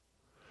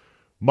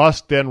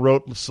 Musk then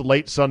wrote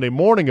late Sunday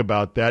morning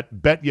about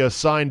that, bet you a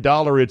signed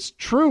dollar it's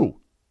true,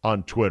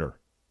 on Twitter.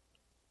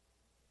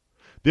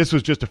 This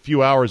was just a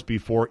few hours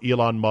before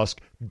Elon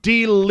Musk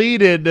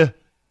deleted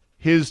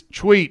his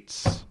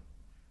tweets.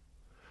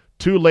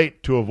 Too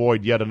late to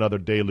avoid yet another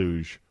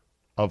deluge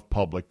of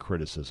public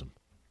criticism.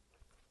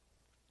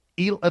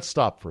 Let's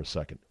stop for a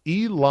second.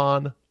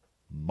 Elon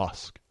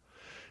Musk.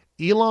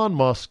 Elon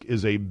Musk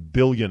is a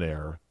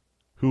billionaire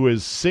who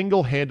is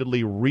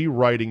single-handedly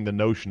rewriting the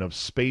notion of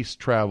space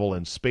travel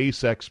and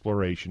space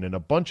exploration and a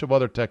bunch of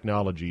other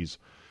technologies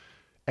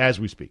as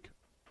we speak.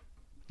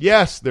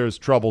 Yes, there's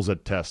troubles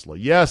at Tesla.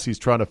 Yes, he's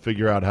trying to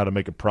figure out how to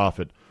make a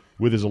profit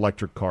with his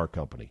electric car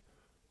company.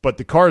 But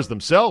the cars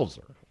themselves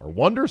are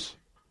wonders.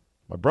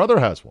 My brother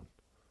has one.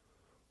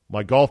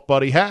 My golf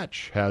buddy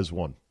Hatch has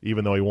one,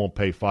 even though he won't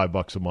pay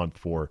 $5 a month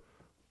for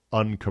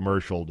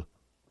uncommercialed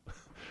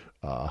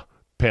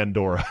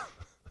Pandora.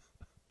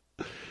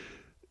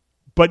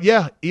 But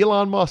yeah,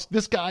 Elon Musk,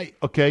 this guy,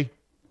 okay,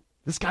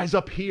 this guy's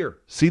up here.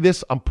 See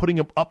this? I'm putting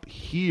him up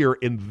here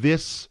in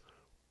this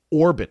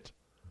orbit.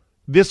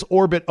 This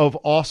orbit of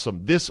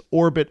awesome. This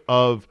orbit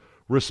of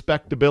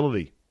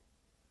respectability.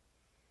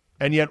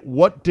 And yet,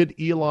 what did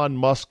Elon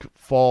Musk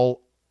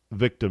fall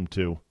victim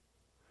to?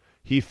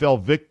 He fell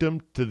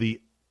victim to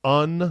the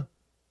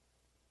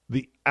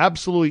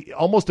absolutely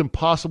almost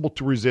impossible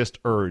to resist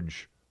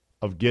urge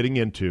of getting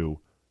into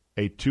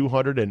a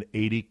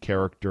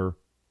 280-character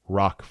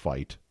rock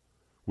fight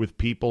with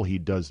people he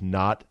does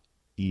not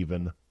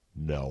even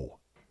know.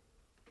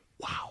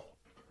 Wow.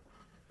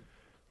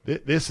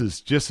 This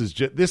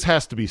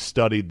has to be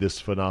studied, this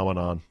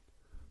phenomenon,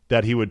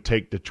 that he would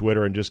take to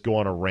Twitter and just go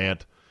on a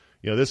rant.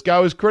 You know, this guy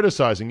was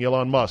criticizing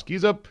Elon Musk.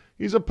 He's a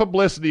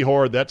publicity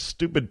whore. That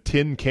stupid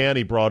tin can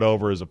he brought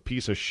over is a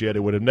piece of shit. It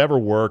would have never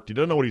worked. He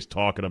doesn't know what he's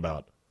talking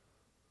about.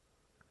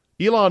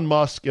 Elon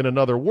Musk, in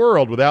another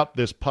world, without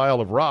this pile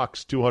of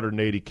rocks,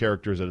 280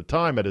 characters at a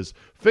time at his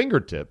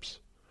fingertips,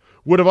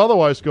 would have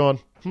otherwise gone,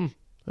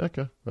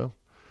 okay, well,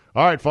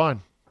 all right,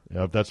 fine.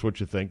 Yeah, if that's what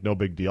you think, no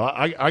big deal.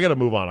 I got to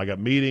move on. I got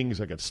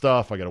meetings. I got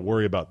stuff. I got to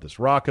worry about this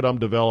rocket I'm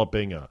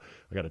developing. I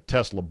got a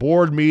Tesla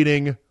board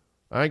meeting.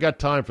 I ain't got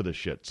time for this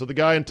shit. So the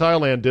guy in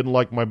Thailand didn't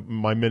like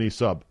my mini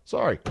sub.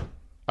 Sorry.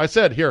 I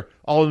said, here,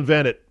 I'll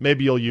invent it.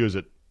 Maybe you'll use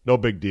it. No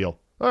big deal.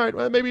 All right,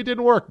 well, maybe it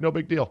didn't work. No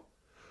big deal.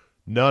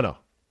 No.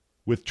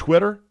 With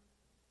Twitter,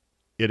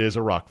 it is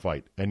a rock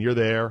fight. And you're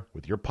there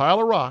with your pile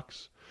of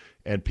rocks,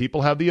 and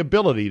people have the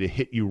ability to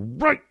hit you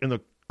right in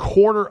the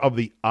corner of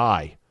the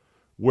eye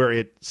where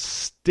it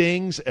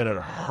stings and it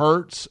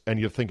hurts, and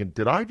you're thinking,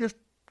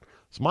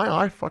 is my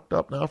eye fucked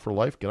up now for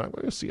life? Can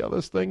I see how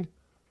this thing?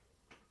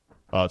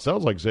 It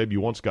sounds like, Zabe, you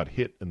once got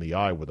hit in the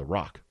eye with a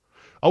rock.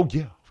 Oh,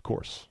 yeah, of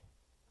course.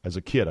 As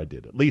a kid, I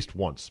did. At least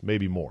once,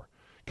 maybe more.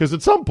 Because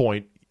at some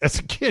point, as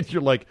a kid,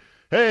 you're like,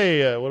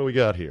 hey, what do we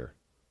got here?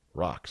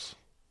 Rocks.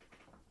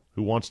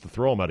 Who wants to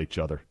throw them at each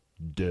other?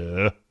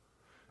 Duh.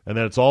 And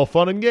then it's all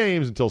fun and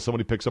games until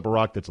somebody picks up a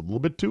rock that's a little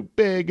bit too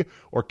big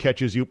or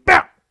catches you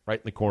right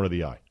in the corner of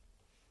the eye.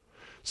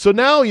 So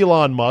now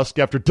Elon Musk,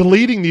 after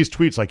deleting these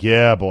tweets, like,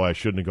 yeah, boy, I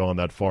shouldn't have gone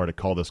that far to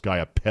call this guy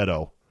a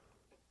pedo,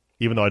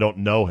 even though I don't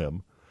know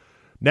him.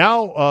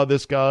 Now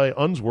this guy,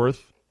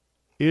 Unsworth,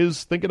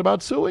 is thinking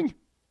about suing.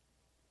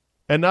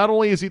 And not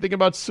only is he thinking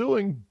about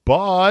suing,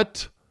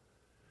 but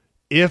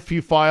if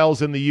he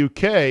files in the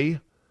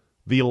UK,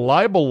 the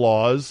libel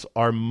laws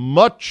are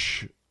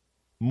much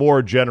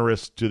more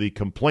generous to the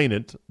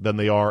complainant than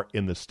they are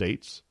in the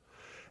states,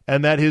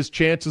 and that his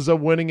chances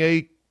of winning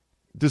a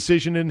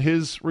decision in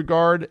his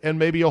regard and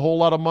maybe a whole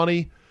lot of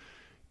money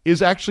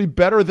is actually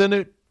better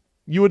than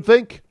you would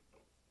think.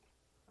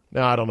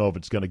 Now, I don't know if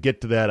it's going to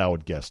get to that. I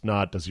would guess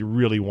not. Does he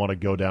really want to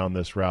go down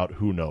this route?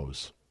 Who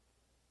knows?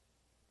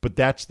 But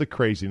that's the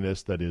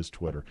craziness that is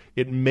Twitter.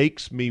 It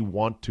makes me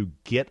want to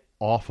get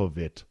off of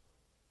it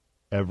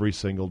every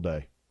single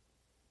day.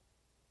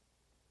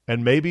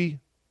 And maybe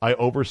I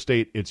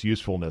overstate its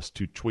usefulness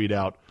to tweet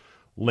out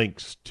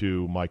links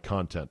to my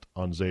content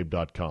on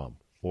zabe.com.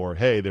 Or,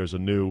 hey, there's a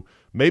new,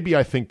 maybe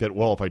I think that,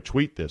 well, if I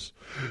tweet this,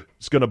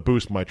 it's going to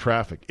boost my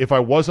traffic. If I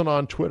wasn't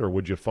on Twitter,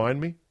 would you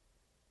find me?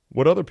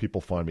 Would other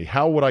people find me?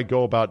 How would I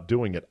go about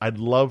doing it? I'd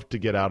love to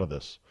get out of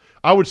this.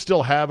 I would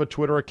still have a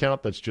Twitter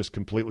account that's just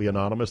completely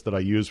anonymous that I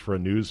use for a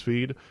news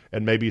feed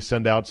and maybe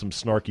send out some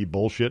snarky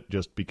bullshit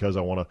just because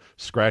I want to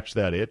scratch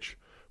that itch.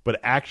 But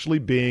actually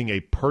being a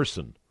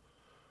person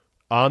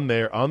on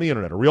there, on the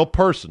internet, a real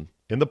person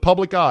in the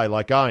public eye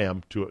like I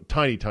am to a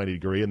tiny, tiny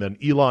degree, and then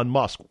Elon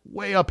Musk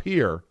way up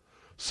here,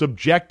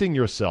 subjecting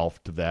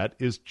yourself to that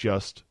is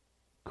just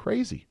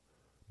crazy.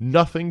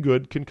 Nothing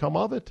good can come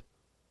of it.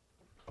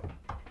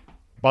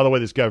 By the way,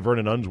 this guy,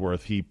 Vernon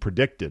Unsworth, he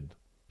predicted,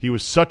 he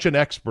was such an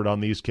expert on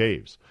these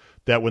caves,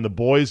 that when the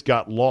boys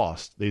got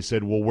lost, they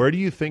said, well, where do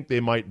you think they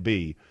might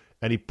be?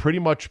 And he pretty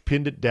much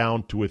pinned it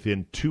down to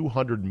within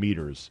 200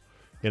 meters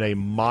in a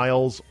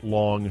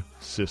miles-long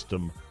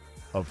system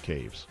of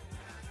caves.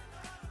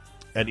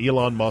 And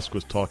Elon Musk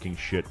was talking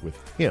shit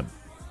with him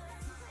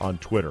on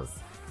Twitter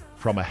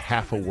from a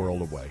half a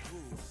world away.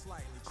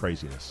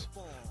 Craziness.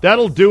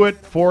 That'll do it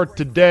for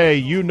today.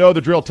 You know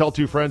the drill. Tell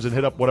two friends and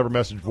hit up whatever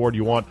message board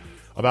you want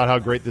about how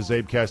great the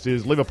Zabecast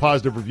is. Leave a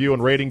positive review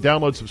and rating.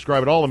 Download,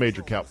 subscribe at all the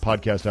major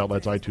podcast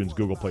outlets, iTunes,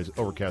 Google Play,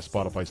 Overcast,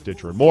 Spotify,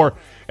 Stitcher, and more.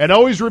 And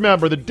always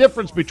remember, the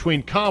difference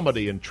between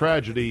comedy and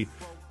tragedy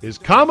is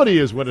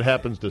when it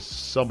happens to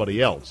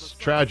somebody else.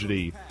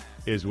 Tragedy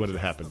is when it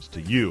happens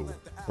to you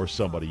or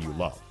somebody you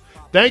love.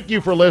 Thank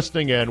you for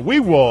listening, and we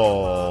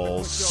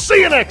will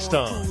see you next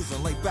time.